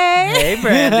 Hey. Hey,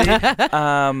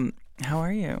 Brandy. How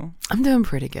are you? I'm doing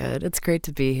pretty good. It's great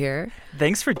to be here.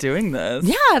 Thanks for doing this.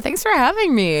 Yeah, thanks for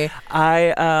having me.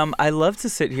 I love to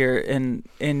sit here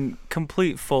in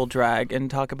complete full drag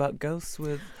and talk about ghosts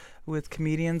with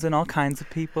comedians and all kinds of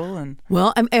people. And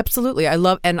well, absolutely. I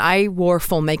love, and I wore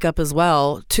full makeup as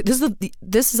well. This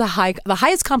is the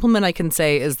highest compliment I can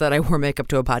say is that I wore makeup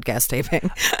to a podcast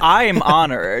taping. I am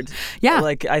honored. Yeah,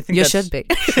 like I think you that's should be.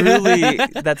 Truly,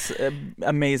 that's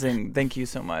amazing. Thank you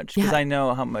so much because Yeah. I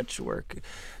know how much work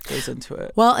goes into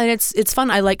it. Well, and it's fun.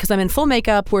 I like because I'm in full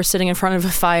makeup. We're sitting in front of a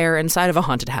fire inside of a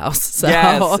haunted house. So.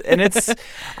 Yes, and it's.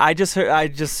 I just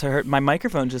heard my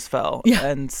microphone just fell. Yeah.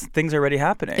 And things are already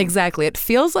happening. Exactly. It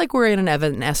feels like we're in an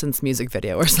Evanescence music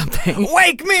video or something.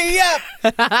 Wake me up!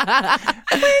 Wake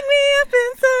me up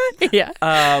inside.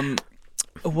 Yeah.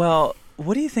 Well,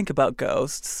 what do you think about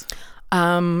ghosts?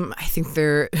 I think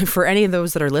they're, for any of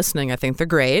those that are listening, I think they're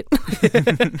great.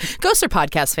 Ghosts are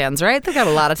podcast fans, right? They've got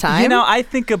a lot of time. I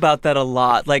think about that a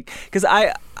lot. Like, because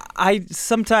I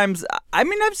sometimes, I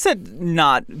mean, I've said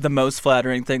not the most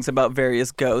flattering things about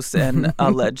various ghosts and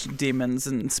alleged demons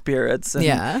and spirits. And,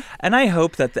 Yeah. And I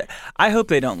hope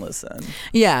they don't listen.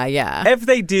 Yeah. If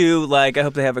they do, like, I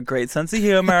hope they have a great sense of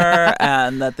humor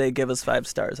and that they give us 5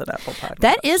 stars on Apple Podcasts.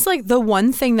 That is like the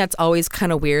one thing that's always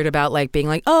kind of weird about like being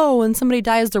like, oh, when somebody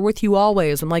dies, they're with you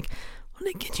always. I'm like,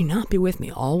 well, can you not be with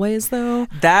me always though?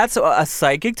 That's a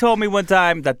psychic told me one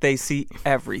time that they see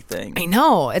everything. I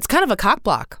know. It's kind of a cock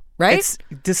block, right? It's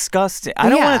disgusting. I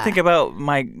don't want Yeah. to think about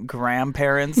my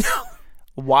grandparents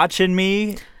watching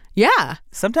me. Yeah.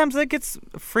 Sometimes it gets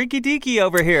freaky deaky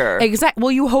over here. Exactly.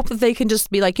 Well, you hope that they can just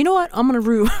be like, you know what? I'm going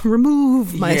to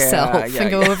remove myself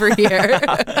and go over here.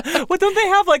 Well, don't they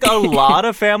have like a lot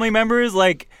of family members?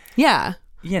 Like, Yeah.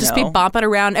 Just be bopping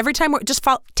around every time. Just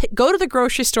go to the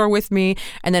grocery store with me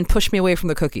and then push me away from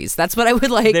the cookies. That's what I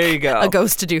would like There you go. a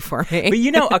ghost to do for me.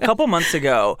 But a couple months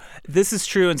ago, this is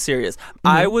true and serious.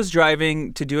 I was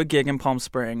driving to do a gig in Palm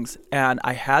Springs, and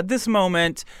I had this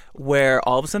moment where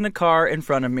all of a sudden a car in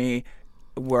front of me,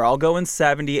 we're all going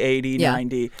 70, 80,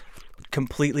 90,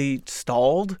 completely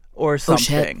stalled or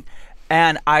something. shit.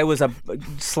 And I was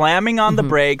slamming on the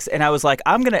brakes, and I was like,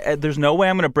 there's no way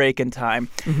I'm going to brake in time.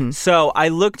 So I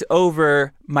looked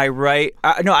over my right.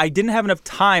 No, I didn't have enough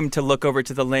time to look over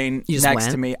to the lane next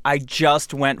to me. I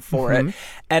just went for it.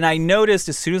 And I noticed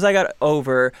as soon as I got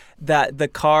over that the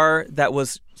car that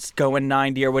was going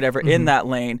 90 or whatever in that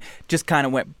lane just kind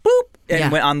of went boop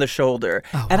and went on the shoulder.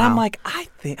 Oh, and I'm wow. like,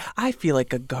 I feel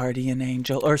like a guardian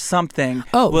angel or something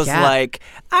Oh, was yeah. like,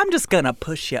 I'm just going to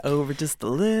push you over just a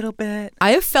little bit.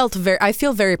 I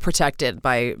feel very protected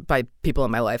by people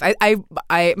in my life.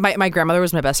 My grandmother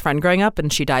was my best friend growing up,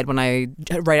 and she died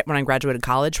right when I graduated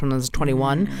college when I was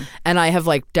 21. And I have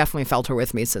like definitely felt her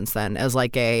with me since then as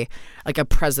like a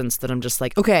presence that I'm just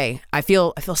like, okay, I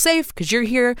feel safe because you're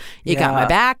here. You got my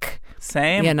back.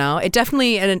 Same. It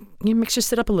definitely, and it makes you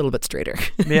sit up a little bit straighter.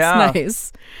 Yeah. It's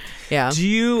nice. Yeah.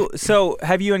 So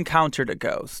have you encountered a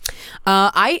ghost?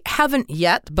 I haven't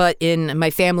yet, but in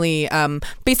my family,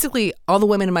 basically all the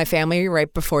women in my family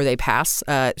right before they pass,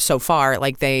 so far,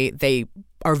 like they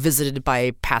are visited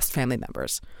by past family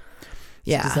members.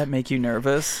 Yeah. Does that make you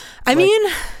nervous? I mean,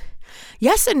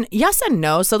 yes and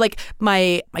no. So like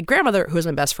my grandmother, who was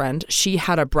my best friend, she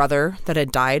had a brother that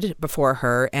had died before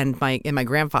her, and my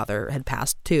grandfather had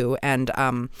passed too, and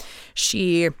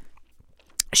she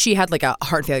had like a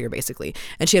heart failure basically,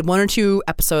 and she had 1 or 2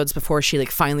 episodes before she like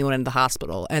finally went into the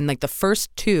hospital, and like the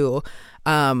first 2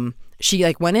 she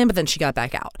like went in, but then she got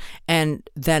back out, and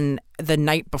then the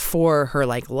night before her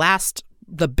like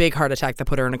the big heart attack that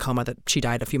put her in a coma that she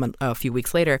died a few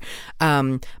weeks later,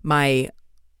 my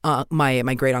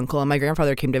great uncle and my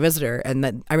grandfather came to visit her, and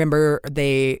then I remember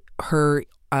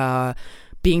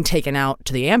being taken out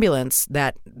to the ambulance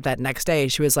that next day,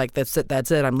 she was like, that's it,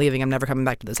 I'm leaving, I'm never coming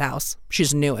back to this house. She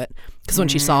just knew it, because when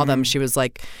she saw them, she was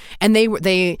like, and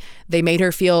they made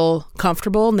her feel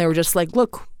comfortable, and they were just like,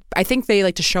 look, I think they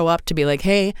like to show up to be like,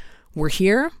 hey, we're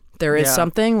here, there is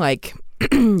something, like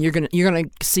you're gonna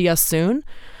see us soon,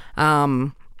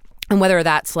 and whether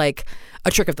that's like a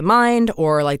trick of the mind,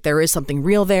 or like there is something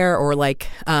real there, or like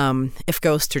if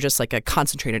ghosts are just like a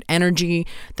concentrated energy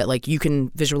that like you can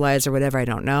visualize or whatever, I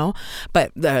don't know.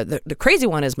 But the crazy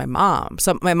one is my mom.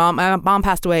 So my mom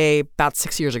passed away about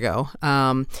 6 years ago,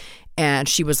 and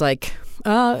she was like,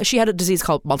 she had a disease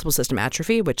called multiple system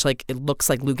atrophy, which like it looks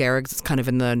like Lou Gehrig's. It's kind of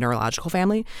in the neurological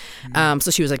family. So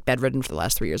she was like bedridden for the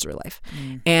last 3 years of her life,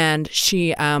 and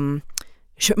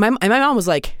my mom was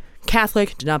like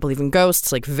Catholic, did not believe in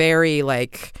ghosts, like very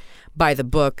like by the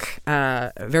book,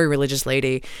 very religious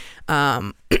lady.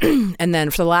 And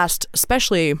then for the last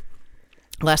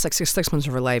like 6 months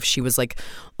of her life, she was like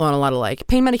on a lot of like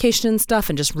pain medication and stuff,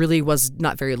 and just really was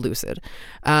not very lucid.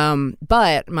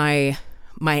 But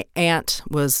my aunt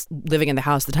was living in the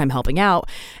house at the time helping out,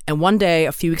 and one day,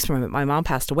 a few weeks before my mom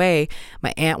passed away,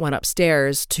 my aunt went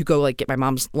upstairs to go like get my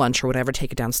mom's lunch or whatever,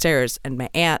 take it downstairs, and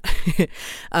my aunt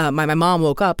my mom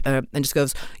woke up and just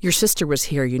goes, your sister was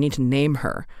here, you need to name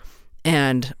her.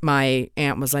 And my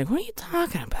aunt was like, what are you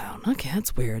talking about? Okay,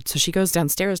 that's weird. So she goes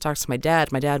downstairs, talks to my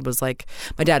dad. My dad was like,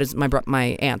 my dad is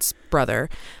my aunt's brother,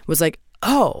 was like,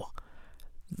 oh,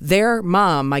 their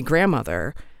mom, my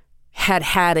grandmother,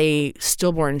 had a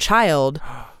stillborn child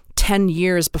 10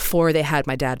 years before they had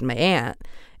my dad and my aunt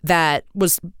that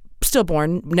was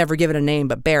stillborn, never given a name,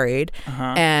 but buried.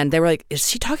 And they were like, is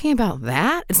she talking about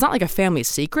that? It's not like a family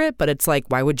secret, but it's like,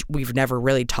 why would we've never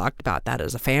really talked about that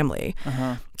as a family.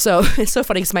 So it's so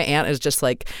funny because my aunt is just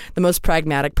like the most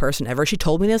pragmatic person ever. She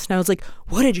told me this and I was like,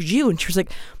 what did you do? And she was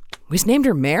like, we just named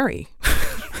her Mary.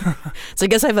 So I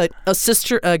guess I have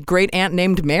a great aunt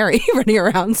named Mary running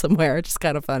around somewhere. It's just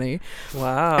kind of funny.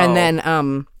 Wow. And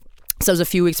then so it was a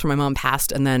few weeks before my mom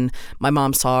passed, and then my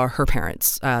mom saw her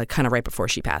parents kind of right before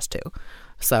she passed too.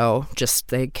 So just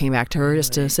they came back to her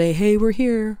just to say, hey, we're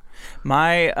here.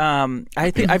 My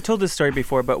I think I've told this story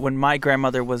before, but when my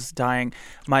grandmother was dying,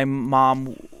 my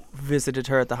mom visited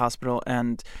her at the hospital,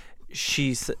 and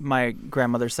my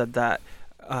grandmother said that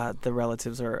the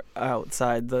relatives are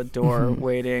outside the door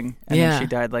waiting, and then she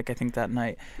died like I think that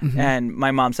night. And my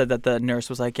mom said that the nurse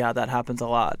was like, yeah, that happens a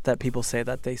lot, that people say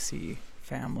that they see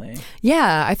family.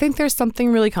 Yeah, I think there's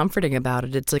something really comforting about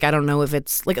it. It's like, I don't know if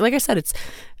it's like I said, it's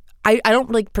I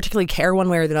don't like particularly care one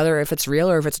way or the other if it's real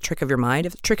or if it's a trick of your mind.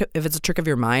 If it's a trick of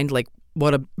your mind, like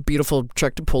what a beautiful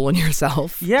trick to pull on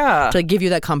yourself. Yeah. To give you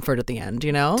that comfort at the end,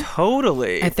 you know?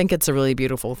 Totally. I think it's a really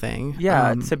beautiful thing.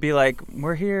 Yeah, to be like,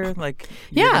 we're here, like,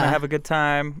 you're going to have a good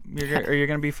time, you're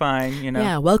going to be fine, you know?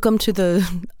 Yeah, welcome to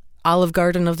the Olive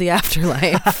Garden of the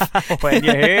afterlife. When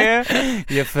you're here,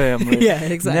 your family. Yeah,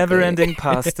 exactly. Never-ending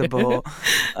pasta bowl.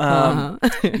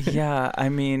 Yeah, I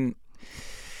mean,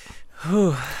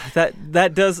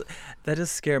 that does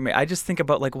scare me. I just think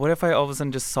about like, what if I all of a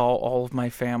sudden just saw all of my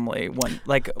family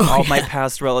all my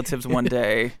past relatives one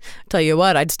day? Tell you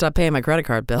what, I'd stop paying my credit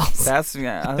card bills. That's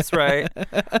right.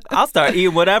 I'll start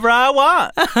eating whatever I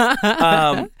want.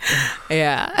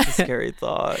 Yeah, it's a scary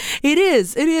thought. It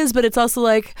is, but it's also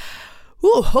like,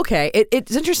 ooh, okay.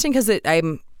 It's interesting because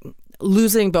I'm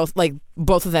losing both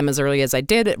of them as early as I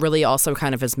did. It really also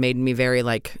kind of has made me very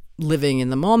like living in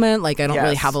the moment. Like I don't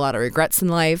really have a lot of regrets in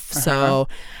life. So,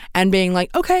 and being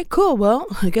like, okay, cool. Well,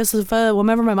 I guess if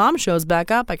whenever my mom shows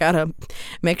back up, I gotta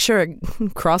make sure I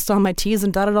crossed all my T's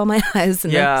and dotted all my I's,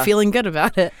 and then feeling good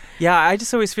about it. Yeah, I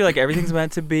just always feel like everything's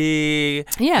meant to be.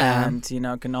 Yeah, and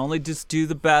can only just do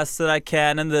the best that I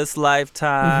can in this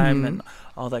lifetime, and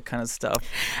all that kind of stuff.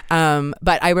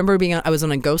 But I remember I was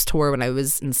on a ghost tour when I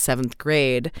was in 7th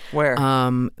grade. Where?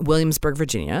 Williamsburg,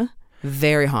 Virginia.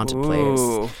 Very haunted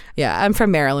place. Yeah, I'm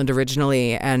from Maryland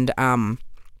originally, and I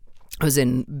was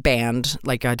in band.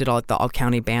 Like I did all the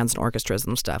all-county bands and orchestras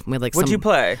and stuff. And we had What'd you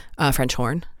play? French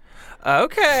horn.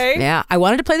 Okay. Yeah, I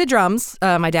wanted to play the drums.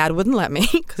 My dad wouldn't let me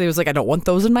because he was like, I don't want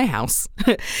those in my house.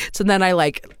 So then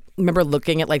I remember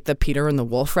looking at the Peter and the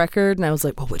Wolf record, and I was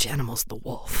like, well, which animal's the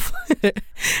wolf?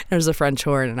 There's a French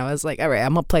horn, and I was like, all right,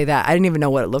 I'm gonna play that. I didn't even know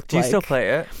what it looked like. Do you still play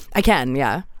it? I can,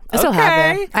 yeah. I still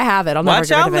have it. I have it. I'll never Watch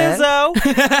get out, rid of it.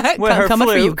 Lizzo. With her Coming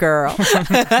for flute. you, girl.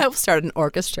 I'll start an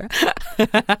orchestra.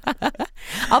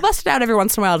 I'll bust it out every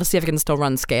once in a while to see if I can still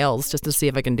run scales, just to see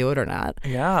if I can do it or not.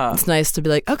 Yeah. It's nice to be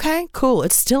like, okay, cool.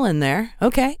 It's still in there.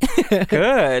 Okay.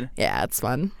 Good. Yeah, it's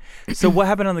fun. So what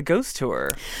happened on the ghost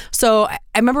tour? So I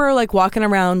remember like walking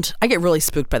around. I get really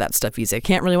spooked by that stuff easy. I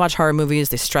can't really watch horror movies.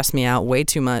 They stress me out way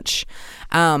too much.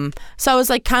 So I was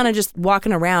like kind of just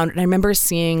walking around, and I remember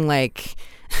seeing like,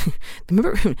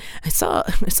 I saw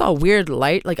a weird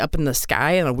light like up in the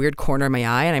sky in a weird corner of my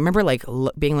eye, and I remember like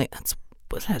being like,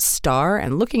 was that a star?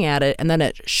 And looking at it, and then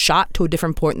it shot to a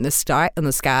different point in the sky,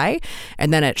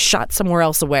 and then it shot somewhere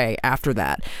else away after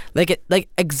that. Like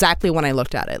exactly when I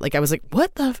looked at it. Like I was like,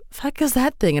 what the fuck is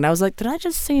that thing? And I was like, did I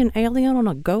just see an alien on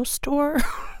a ghost tour?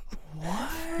 What?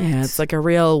 Yeah, it's like a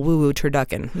real woo-woo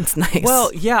turducken. It's nice.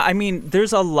 Well, yeah, I mean,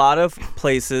 there's a lot of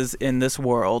places in this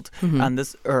world, on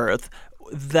this earth,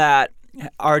 that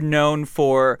are known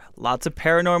for lots of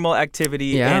paranormal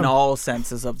activity in all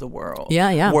senses of the word.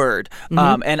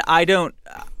 And I don't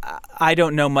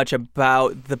know much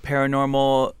about the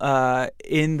paranormal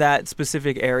in that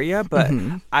specific area, but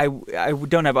I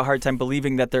don't have a hard time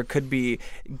believing that there could be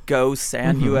ghosts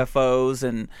and UFOs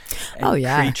and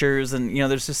creatures, and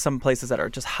there's just some places that are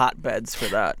just hotbeds for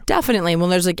that. Definitely. Well,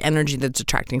 there's like energy that's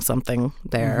attracting something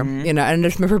there, and I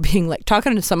just remember being like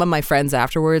talking to some of my friends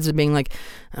afterwards and being like,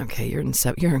 okay, you're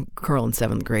a girl in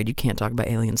 7th grade. You can't talk about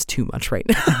aliens too much right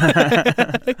now.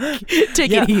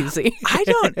 Take it easy.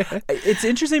 It's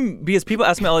interesting because people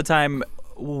ask me all the time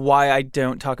why I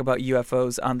don't talk about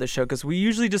UFOs on the show, because we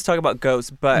usually just talk about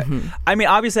ghosts. But I mean,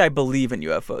 obviously, I believe in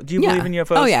UFOs. Do you believe in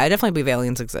UFOs? Oh yeah, I definitely believe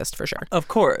aliens exist for sure. Of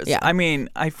course. Yeah. I mean,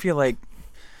 I feel like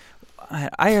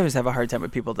I always have a hard time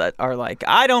with people that are like,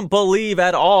 I don't believe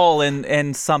at all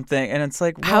in something, and it's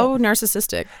like, how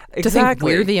narcissistic. Exactly. To think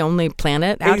we're the only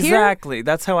planet out here. Exactly.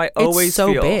 That's how I always feel.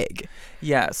 It's so big.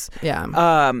 Yes.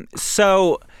 Yeah.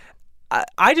 So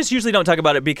I just usually don't talk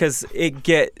about it because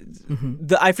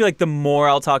I feel like the more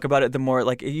I'll talk about it, the more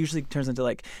like it usually turns into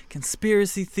like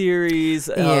conspiracy theories.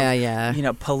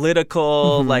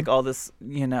 Political, like all this,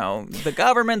 the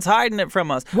government's hiding it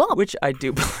from us, which I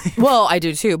do believe. Well, I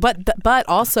do too. But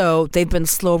also they've been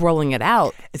slow rolling it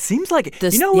out. It seems like what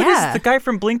is the guy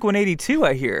from Blink-182,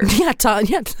 I hear. Tom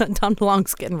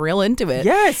DeLonge's getting real into it.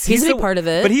 Yes, he's a big part of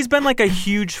it. But he's been like a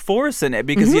huge force in it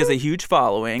because he has a huge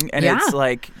following, and it's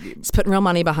like putting real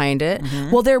money behind it.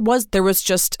 Well, there was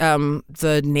just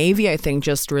the Navy, I think,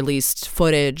 just released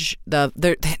footage.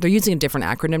 They're using a different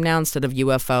acronym now instead of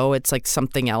UFO. It's like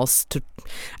something else to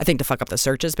fuck up the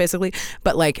searches basically.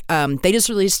 But like they just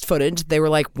released footage. They were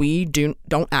like, we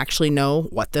don't actually know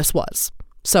what this was.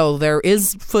 So there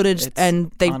is footage,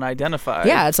 and they unidentified.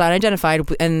 Yeah, it's unidentified,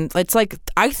 and it's like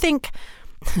I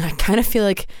kind of feel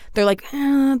like they're like,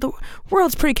 the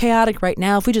world's pretty chaotic right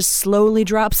now. If we just slowly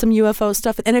drop some UFO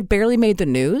stuff, and it barely made the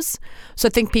news. So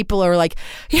I think people are like,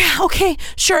 yeah, okay,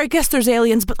 sure, I guess there's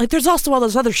aliens, but like there's also all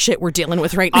this other shit we're dealing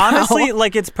with right now. Honestly,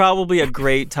 like it's probably a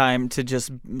great time to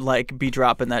just like be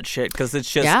dropping that shit, because it's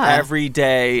just every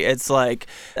day it's like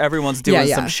everyone's doing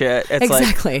some shit. It's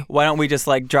exactly. Like, why don't we just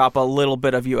like drop a little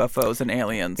bit of UFOs and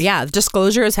aliens? Yeah,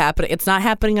 disclosure is happening. It's not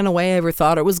happening in a way I ever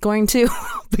thought it was going to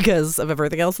because of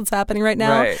everything else that's happening right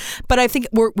now. Right. But I think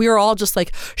we're all just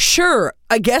like, sure,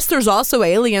 I guess there's also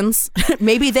aliens.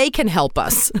 Maybe they can help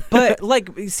us. But like,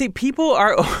 see, people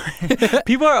are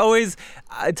always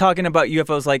talking about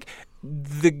UFOs like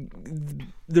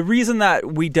the reason that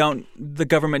the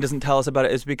government doesn't tell us about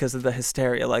it is because of the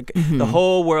hysteria. Like the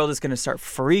whole world is going to start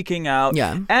freaking out.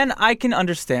 Yeah. And I can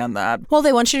understand that. Well,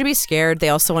 they want you to be scared. They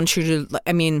also want you to,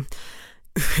 I mean,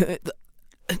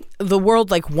 the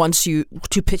world like wants you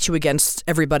to pitch you against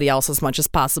everybody else as much as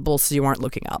possible, so you aren't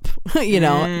looking up,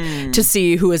 to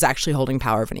see who is actually holding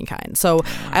power of any kind. So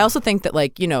I also think that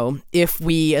like, if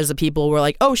we as a people were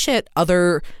like, oh shit,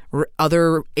 other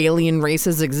alien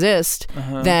races exist,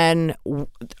 then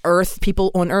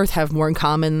people on Earth have more in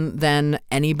common than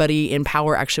anybody in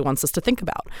power actually wants us to think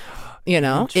about.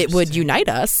 It would unite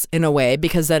us in a way,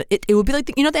 because then it would be like,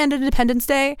 the end of Independence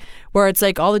Day, where it's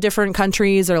like all the different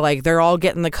countries are like, they're all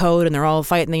getting the code and they're all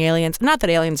fighting the aliens. Not that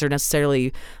aliens are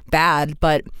necessarily bad,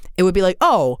 but it would be like,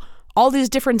 oh, all these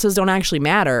differences don't actually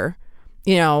matter,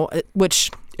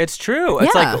 which... It's true.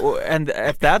 It's like, and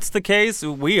if that's the case,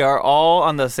 we are all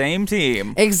on the same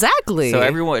team. Exactly. So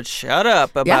everyone shut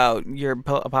up about your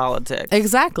politics.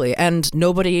 Exactly. And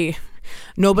nobody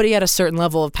at a certain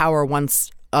level of power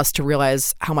wants us to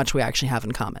realize how much we actually have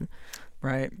in common.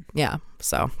 Right. Yeah.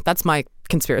 So that's my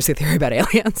conspiracy theory about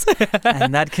aliens.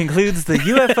 And that concludes the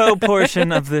UFO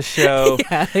portion of the show.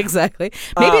 Yeah, exactly.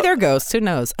 Maybe they're ghosts. Who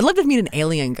knows? I'd love to meet an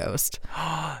alien ghost.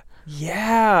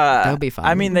 Yeah. That would be fun.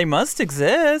 I mean, they must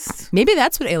exist. Maybe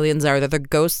that's what aliens are. They're the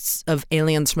ghosts of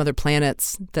aliens from other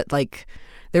planets that, like,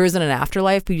 there isn't an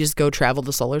afterlife, but you just go travel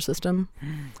the solar system.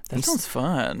 That sounds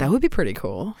fun. That would be pretty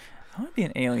cool. I would be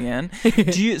an alien.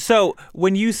 So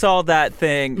when you saw that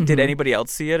thing, did anybody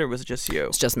else see it, or was it just you?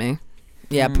 It's just me.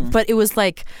 Yeah, but it was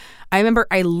like, I remember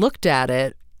I looked at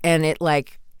it and it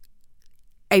like,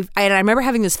 I remember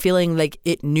having this feeling like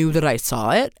it knew that I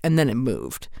saw it and then it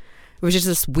moved. It was just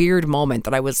this weird moment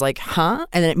that I was like, huh?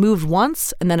 And then it moved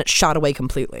once and then it shot away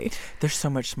completely. They're so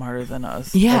much smarter than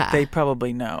us. Yeah. Like, they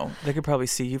probably know. They could probably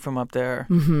see you from up there.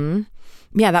 Mm-hmm.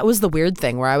 Yeah, that was the weird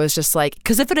thing where I was just like,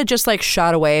 because if it had just like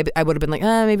shot away, I would have been like,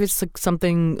 maybe it's like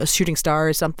something, a shooting star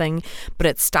or something. But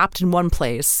it stopped in one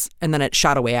place and then it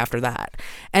shot away after that.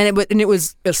 And it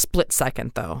was a split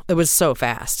second though. It was so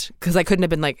fast because I couldn't have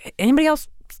been like, anybody else?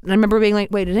 And I remember being like,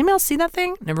 wait, did anybody else see that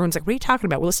thing? And everyone's like, what are you talking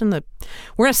about? We're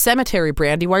in a cemetery,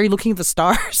 Brandy. Why are you looking at the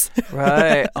stars?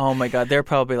 Right. Oh my God. They're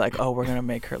probably like, oh, we're going to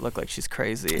make her look like she's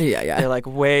crazy. Yeah. They like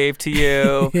wave to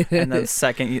you. And then the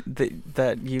second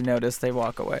that you notice, they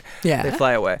walk away. Yeah. They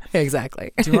fly away.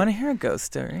 Exactly. Do you want to hear a ghost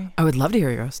story? I would love to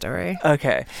hear your ghost story.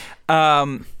 Okay.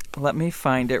 Let me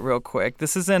find it real quick.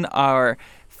 This is in our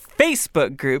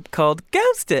Facebook group called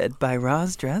Ghosted by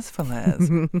Roz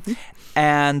Dressfelez.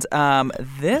 And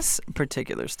this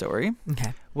particular story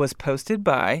was posted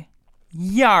by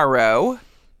Yarrow.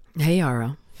 Hey,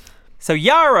 Yarrow. So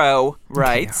Yarrow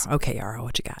writes, Okay, Yarrow,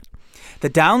 what you got? The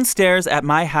downstairs at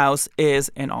my house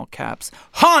is, in all caps,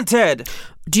 haunted.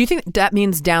 Do you think that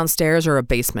means downstairs or a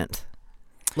basement?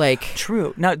 Like,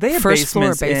 true. Now, they have first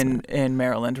floor basements in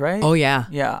Maryland, right? Oh, yeah.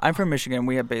 Yeah, I'm from Michigan.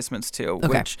 We have basements, too. Okay.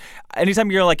 Which,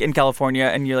 anytime you're, like, in California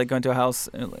and you're, like, going to a house,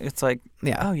 it's like,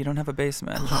 Yeah. oh, you don't have a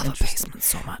basement. I love a basement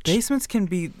so much. Basements can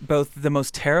be both the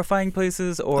most terrifying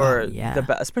places or the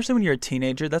best, especially when you're a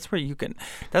teenager. That's where you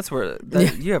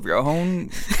have your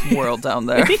own world down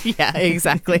there. Yeah,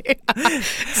 exactly.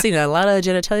 Seen a lot of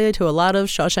genitalia to a lot of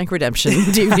Shawshank Redemption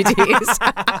DVDs.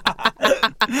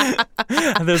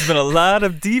 There's been a lot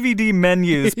of DVD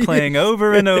menus playing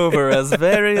over and over as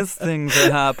various things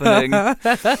are happening.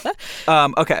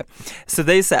 Okay, so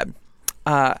they said,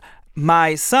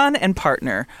 my son and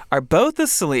partner are both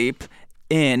asleep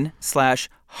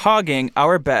in/hogging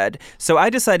our bed, so I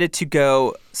decided to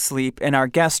go sleep in our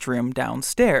guest room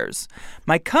downstairs.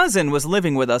 My cousin was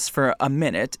living with us for a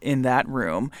minute in that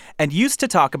room and used to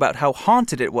talk about how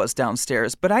haunted it was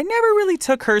downstairs, but I never really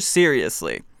took her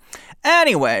seriously.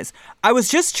 Anyways, I was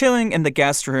just chilling in the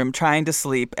guest room trying to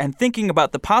sleep and thinking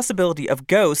about the possibility of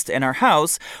ghosts in our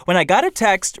house when I got a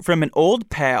text from an old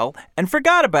pal and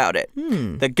forgot about it.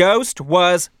 The ghost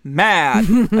was mad,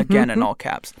 again in all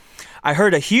caps. I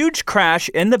heard a huge crash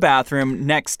in the bathroom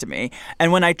next to me,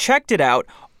 and when I checked it out,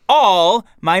 all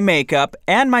my makeup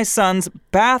and my son's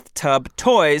bathtub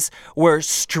toys were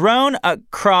strewn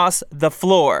across the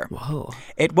floor. Whoa.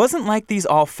 It wasn't like these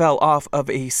all fell off of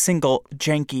a single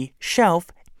janky shelf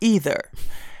either.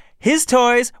 His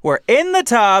toys were in the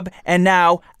tub and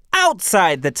now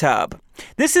outside the tub.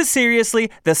 This is seriously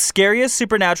the scariest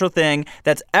supernatural thing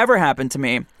that's ever happened to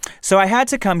me, so I had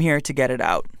to come here to get it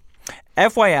out.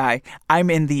 FYI, I'm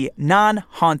in the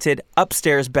non-haunted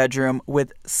upstairs bedroom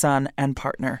with son and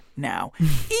partner now.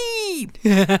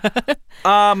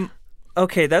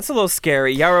 Okay, that's a little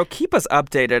scary. Yarrow, keep us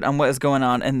updated on what is going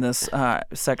on in this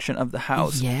section of the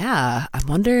house. Yeah, I'm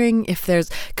wondering if there's...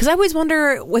 Because I always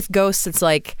wonder with ghosts, it's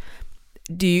like,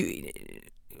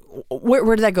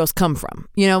 where did that ghost come from?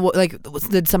 You know, like,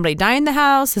 did somebody die in the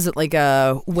house? Is it like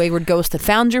a wayward ghost that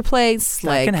found your place?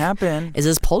 That can happen. Is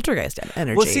this poltergeist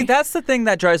energy? Well, see, that's the thing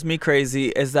that drives me crazy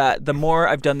is that the more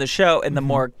I've done the show and the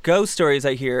more ghost stories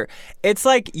I hear, it's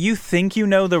like you think you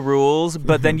know the rules,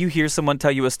 but then you hear someone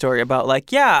tell you a story about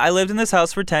like, yeah, I lived in this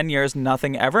house for 10 years,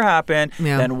 nothing ever happened.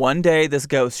 Yeah. Then one day this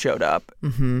ghost showed up.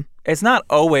 It's not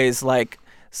always like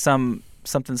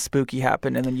something spooky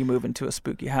happened and then you move into a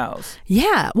spooky house.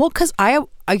 Yeah, well, because I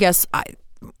guess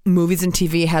movies and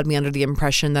TV had me under the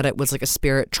impression that it was like a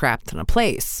spirit trapped in a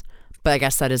place, but I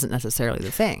guess that isn't necessarily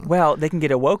the thing. Well, they can get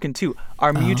awoken too.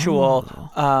 Our mutual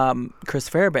Chris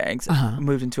Fairbanks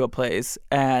moved into a place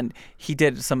and he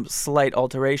did some slight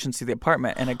alterations to the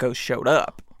apartment and a ghost showed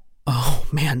up. Oh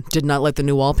man, did not like the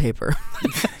new wallpaper.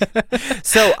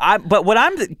 But what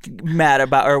I'm mad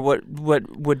about, or what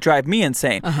would drive me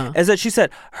insane, is that she said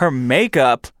her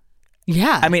makeup.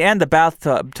 Yeah, I mean, and the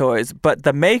bathtub toys, but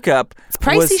the makeup it's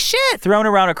pricey was shit thrown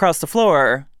around across the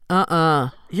floor.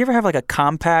 You ever have like a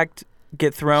compact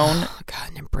get thrown? Oh, God,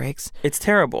 and it breaks. It's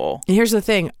terrible. And here's the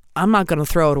thing. I'm not going to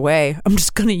throw it away. I'm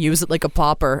just going to use it like a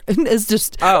popper. It's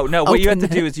just Oh, no. What you have to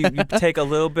open. do is you take a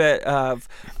little bit of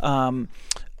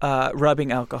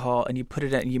rubbing alcohol and you put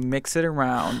it in, you mix it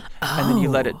around, and then you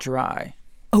let it dry.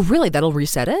 Oh, really? That'll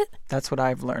reset it? That's what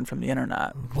I've learned from the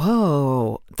internet.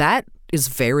 Whoa. That is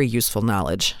very useful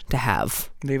knowledge to have.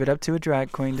 Leave it up to a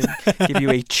drag queen to give you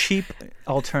a cheap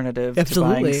alternative to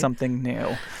Absolutely. buying something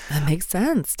new. That makes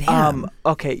sense. Damn.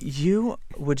 Okay,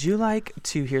 would you like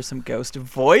to hear some ghost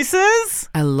voices?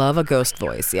 I love a ghost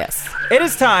voice, yes. It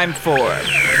is time for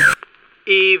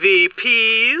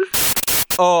EVPs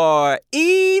or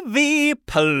EV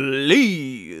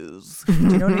Please. Do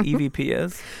you know what an EVP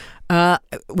is?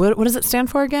 What does it stand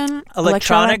for again?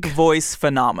 Electronic Voice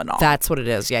Phenomenon. That's what it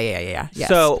is. Yeah. Yes.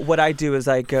 So what I do is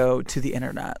I go to the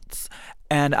internet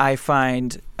and I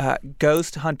find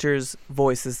ghost hunters'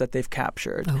 voices that they've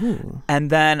captured. Ooh. And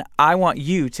then I want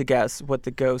you to guess what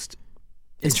the ghost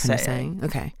is trying saying. to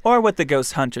say. Okay. Or what the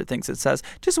ghost hunter thinks it says.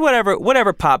 Just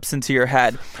whatever pops into your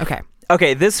head. Okay.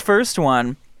 Okay, this first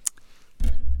one.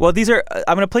 Well, these are.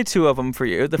 I'm going to play two of them for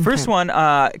you. The first one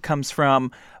comes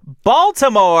from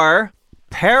Baltimore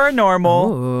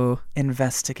Paranormal Ooh.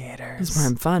 Investigators. This is where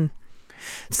I'm fun.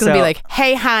 It's going to be like,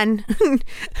 hey, hon.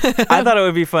 I thought it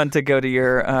would be fun to go to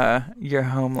your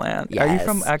homeland. Are you Yes.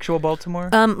 from actual Baltimore?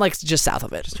 Like just south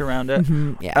of it. Just around it?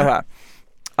 Yeah.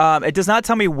 Okay. It does not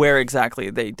tell me where exactly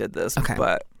they did this. Okay.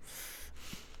 But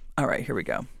all right, here we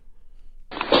go.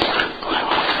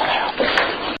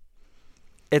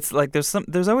 It's like there's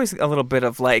always a little bit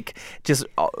of like just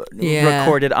Yeah.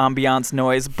 recorded ambiance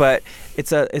noise, but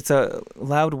it's a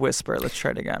loud whisper. Let's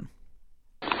try it again.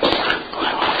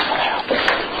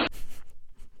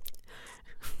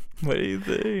 What do you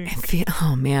think?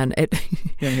 Oh, man. You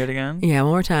want to hear it again? Yeah,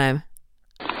 one more time.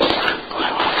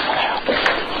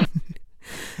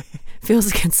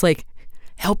 Feels like it's like,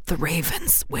 help the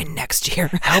Ravens win next year.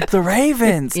 Help the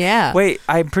Ravens. Yeah. Wait,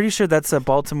 I'm pretty sure that's a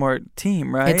Baltimore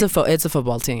team, right? It's a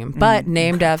football team, but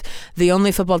named after the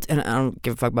only football. And I don't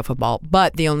give a fuck about football,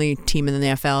 but the only team in the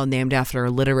NFL named after a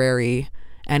literary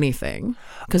anything,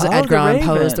 because Oh, Edgar the Allan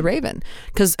Poe is Raven. the Raven.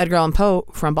 Because Edgar Allan Poe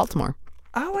from Baltimore.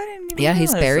 Oh, I didn't even Yeah,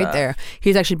 he's realize buried that. there.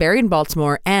 He's actually buried in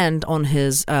Baltimore, and on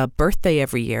his birthday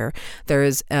every year, there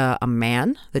is a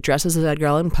man that dresses as Edgar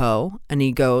Allan Poe, and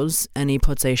he goes and he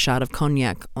puts a shot of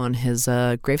cognac on his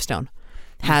gravestone.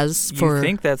 You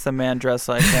think that's a man dressed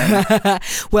like him?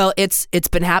 Well, it's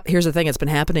been here's the thing, it's been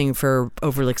happening for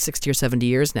over like 60 or 70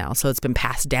 years now, so it's been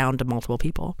passed down to multiple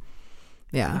people.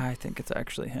 Yeah. I think it's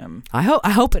actually him. I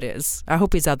hope it is. I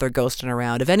hope he's out there ghosting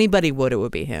around. If anybody would, it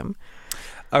would be him.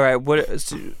 All right.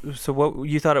 So what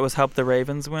you thought it was help the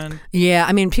Ravens win? Yeah,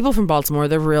 I mean, people from Baltimore,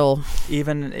 they're real.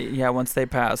 Even once they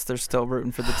pass, they're still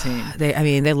rooting for the team.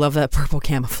 They love that purple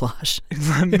camouflage.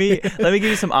 let me give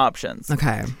you some options.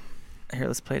 Okay. Here,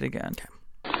 let's play it again.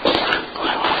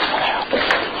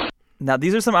 Now,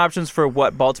 these are some options for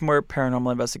what Baltimore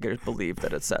Paranormal Investigators believe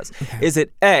that it says. Okay. Is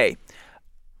it A,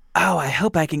 oh, I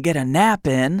hope I can get a nap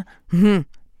in? Mm-hmm.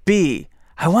 B,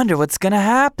 I wonder what's going to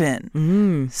happen?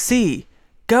 Mm. C,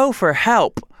 go for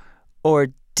help? Or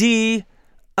D,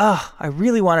 oh, I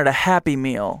really wanted a Happy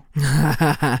Meal.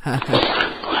 I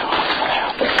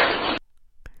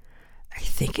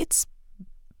think it's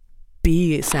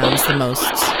B. It sounds the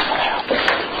most.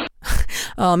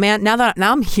 Oh man! Now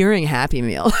I'm hearing Happy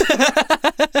Meal.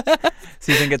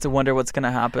 So you think it's a wonder what's going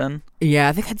to happen? Yeah,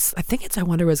 I think it's. I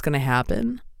wonder what's gonna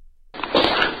happen.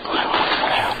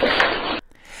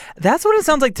 That's what it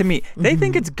sounds like to me. They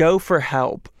think it's go for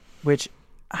help, which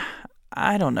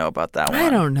I don't know about that one. I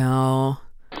don't know.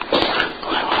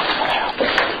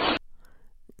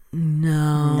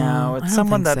 No. No, I it's don't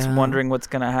someone think that's so. wondering what's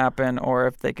going to happen or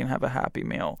if they can have a Happy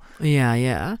Meal.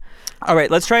 Yeah. All right,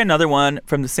 let's try another one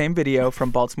from the same video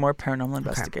from Baltimore Paranormal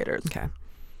Investigators. Okay.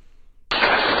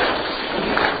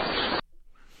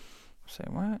 Say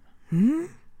what? Hmm?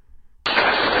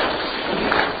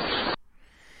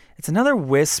 It's another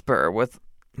whisper with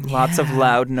lots of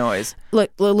loud noise.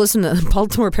 Look, listen to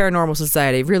Baltimore Paranormal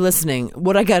Society. If you're listening,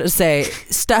 what I gotta say,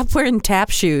 stop wearing tap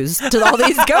shoes to all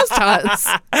these ghost hunts.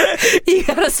 You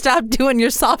gotta stop doing your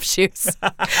soft shoes.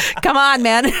 Come on,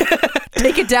 man.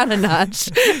 Take it down a notch.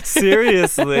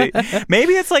 Seriously.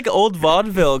 Maybe it's like old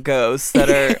vaudeville ghosts that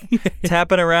are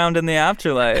tapping around in the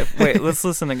afterlife. Wait, let's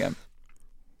listen again.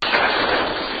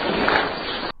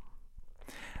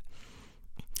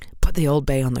 Put the Old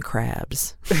Bay on the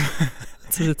crabs.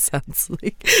 That's what it sounds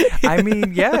like. I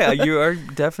mean, yeah, you are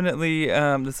definitely.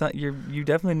 You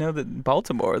definitely know that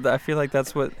Baltimore. I feel like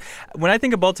that's what. When I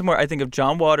think of Baltimore, I think of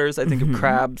John Waters. I think of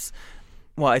crabs.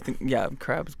 Well, I think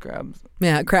crabs.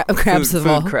 Yeah, crabs of food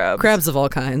all crabs of all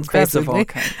kinds. Crabs of all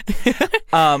basically.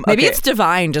 kinds. Maybe okay. it's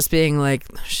divine, just being like,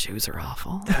 those shoes are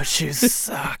awful. Those shoes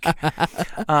suck.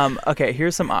 Okay,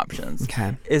 here's some options.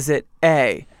 Okay. Is it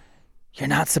A, you're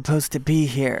not supposed to be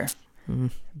here?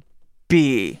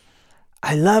 B,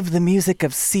 I love the music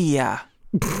of Sia.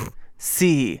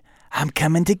 C, I'm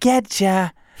coming to get ya.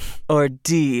 Or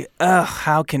D, ugh,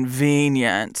 how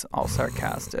convenient. All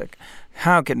sarcastic.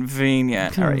 How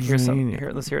convenient. All right,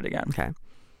 let's hear it again. Okay.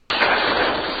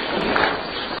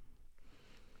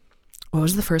 What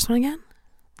was the first one again?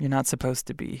 You're not supposed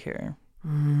to be here.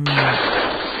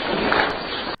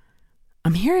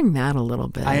 I'm hearing that a little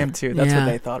bit. I am too. That's what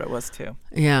they thought it was too.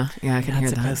 Yeah, I can hear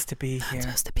that. Not supposed to be here. Not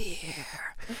supposed to be here.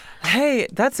 Hey,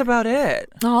 that's about it.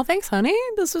 Oh, thanks, honey.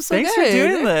 This was so Thanks good. for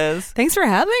doing this. Thanks for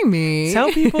having me.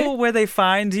 Tell people where they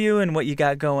find you and what you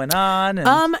got going on.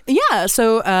 And...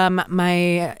 So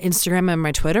my Instagram and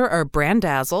my Twitter are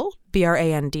Brandazzle,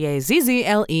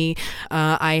 BRANDAZZLE.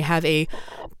 I have a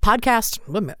podcast.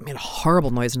 I made a horrible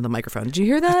noise into the microphone. Did you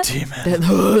hear that? Damn it. That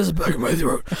was the back of my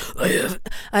throat.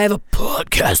 I have a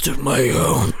podcast of my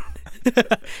own.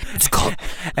 It's called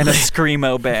and a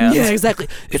screamo band. Yeah, exactly.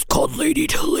 It's called Lady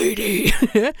to Lady.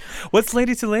 What's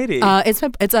Lady to Lady? It's my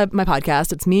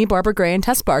podcast. It's me, Barbara Gray, and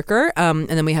Tess Barker. And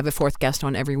then we have a fourth guest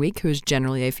on every week, who is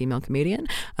generally a female comedian.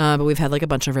 But we've had like a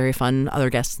bunch of very fun other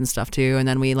guests and stuff too. And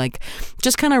then we like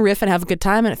just kind of riff and have a good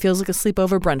time, and it feels like a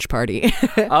sleepover brunch party.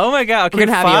 Oh my god! Okay, We're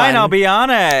gonna have you fine. on. I'll be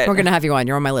on it. We're gonna have you on.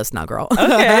 You're on my list now, girl.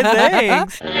 Okay,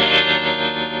 thanks.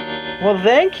 Well,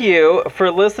 thank you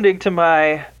for listening to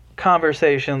my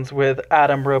conversations with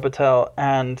Adam Robitel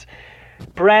and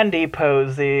Brandy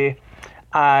Posey.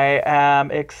 I am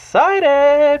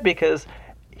excited because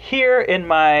here in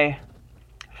my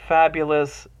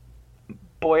fabulous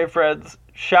boyfriend's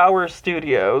shower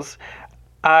studios,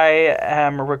 I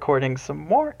am recording some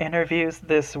more interviews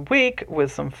this week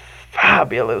with some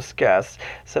fabulous guests.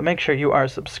 So make sure you are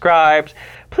subscribed.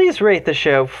 Please rate the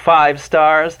show 5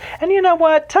 stars. And you know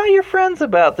what? Tell your friends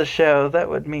about the show. That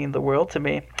would mean the world to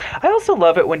me. I also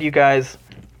love it when you guys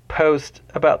post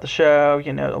about the show,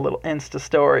 a little Insta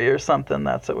story or something.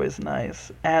 That's always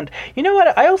nice. And you know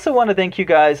what? I also want to thank you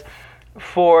guys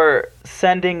for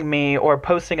sending me or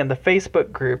posting in the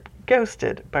Facebook group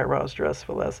Ghosted by Roz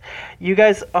Dressfull. You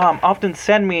guys often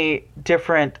send me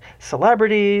different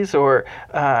celebrities or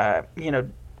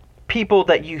people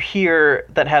that you hear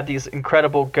that have these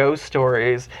incredible ghost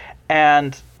stories,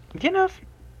 and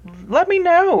let me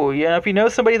know. If you know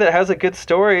somebody that has a good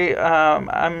story,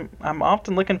 I'm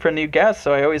often looking for new guests,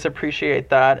 so I always appreciate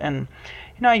that. And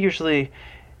I usually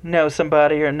know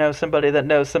somebody or know somebody that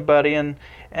knows somebody, and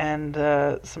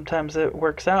sometimes it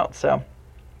works out. So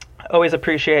always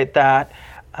appreciate that.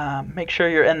 Make sure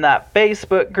you're in that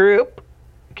Facebook group,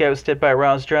 Ghosted by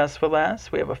Roz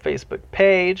Dressfull. We have a Facebook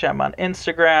page. I'm on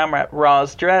Instagram at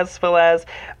Roz Dressfull,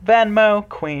 Venmo,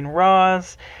 Queen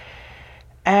Roz.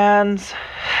 And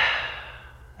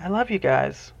I love you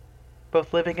guys,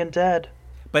 both living and dead.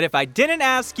 But if I didn't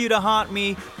ask you to haunt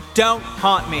me, don't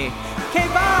haunt me. Okay,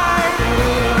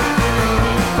 bye!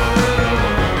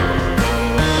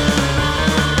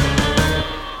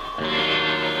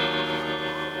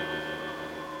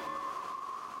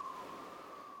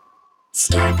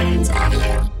 Starburns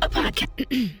Audio,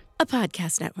 a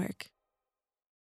podcast network.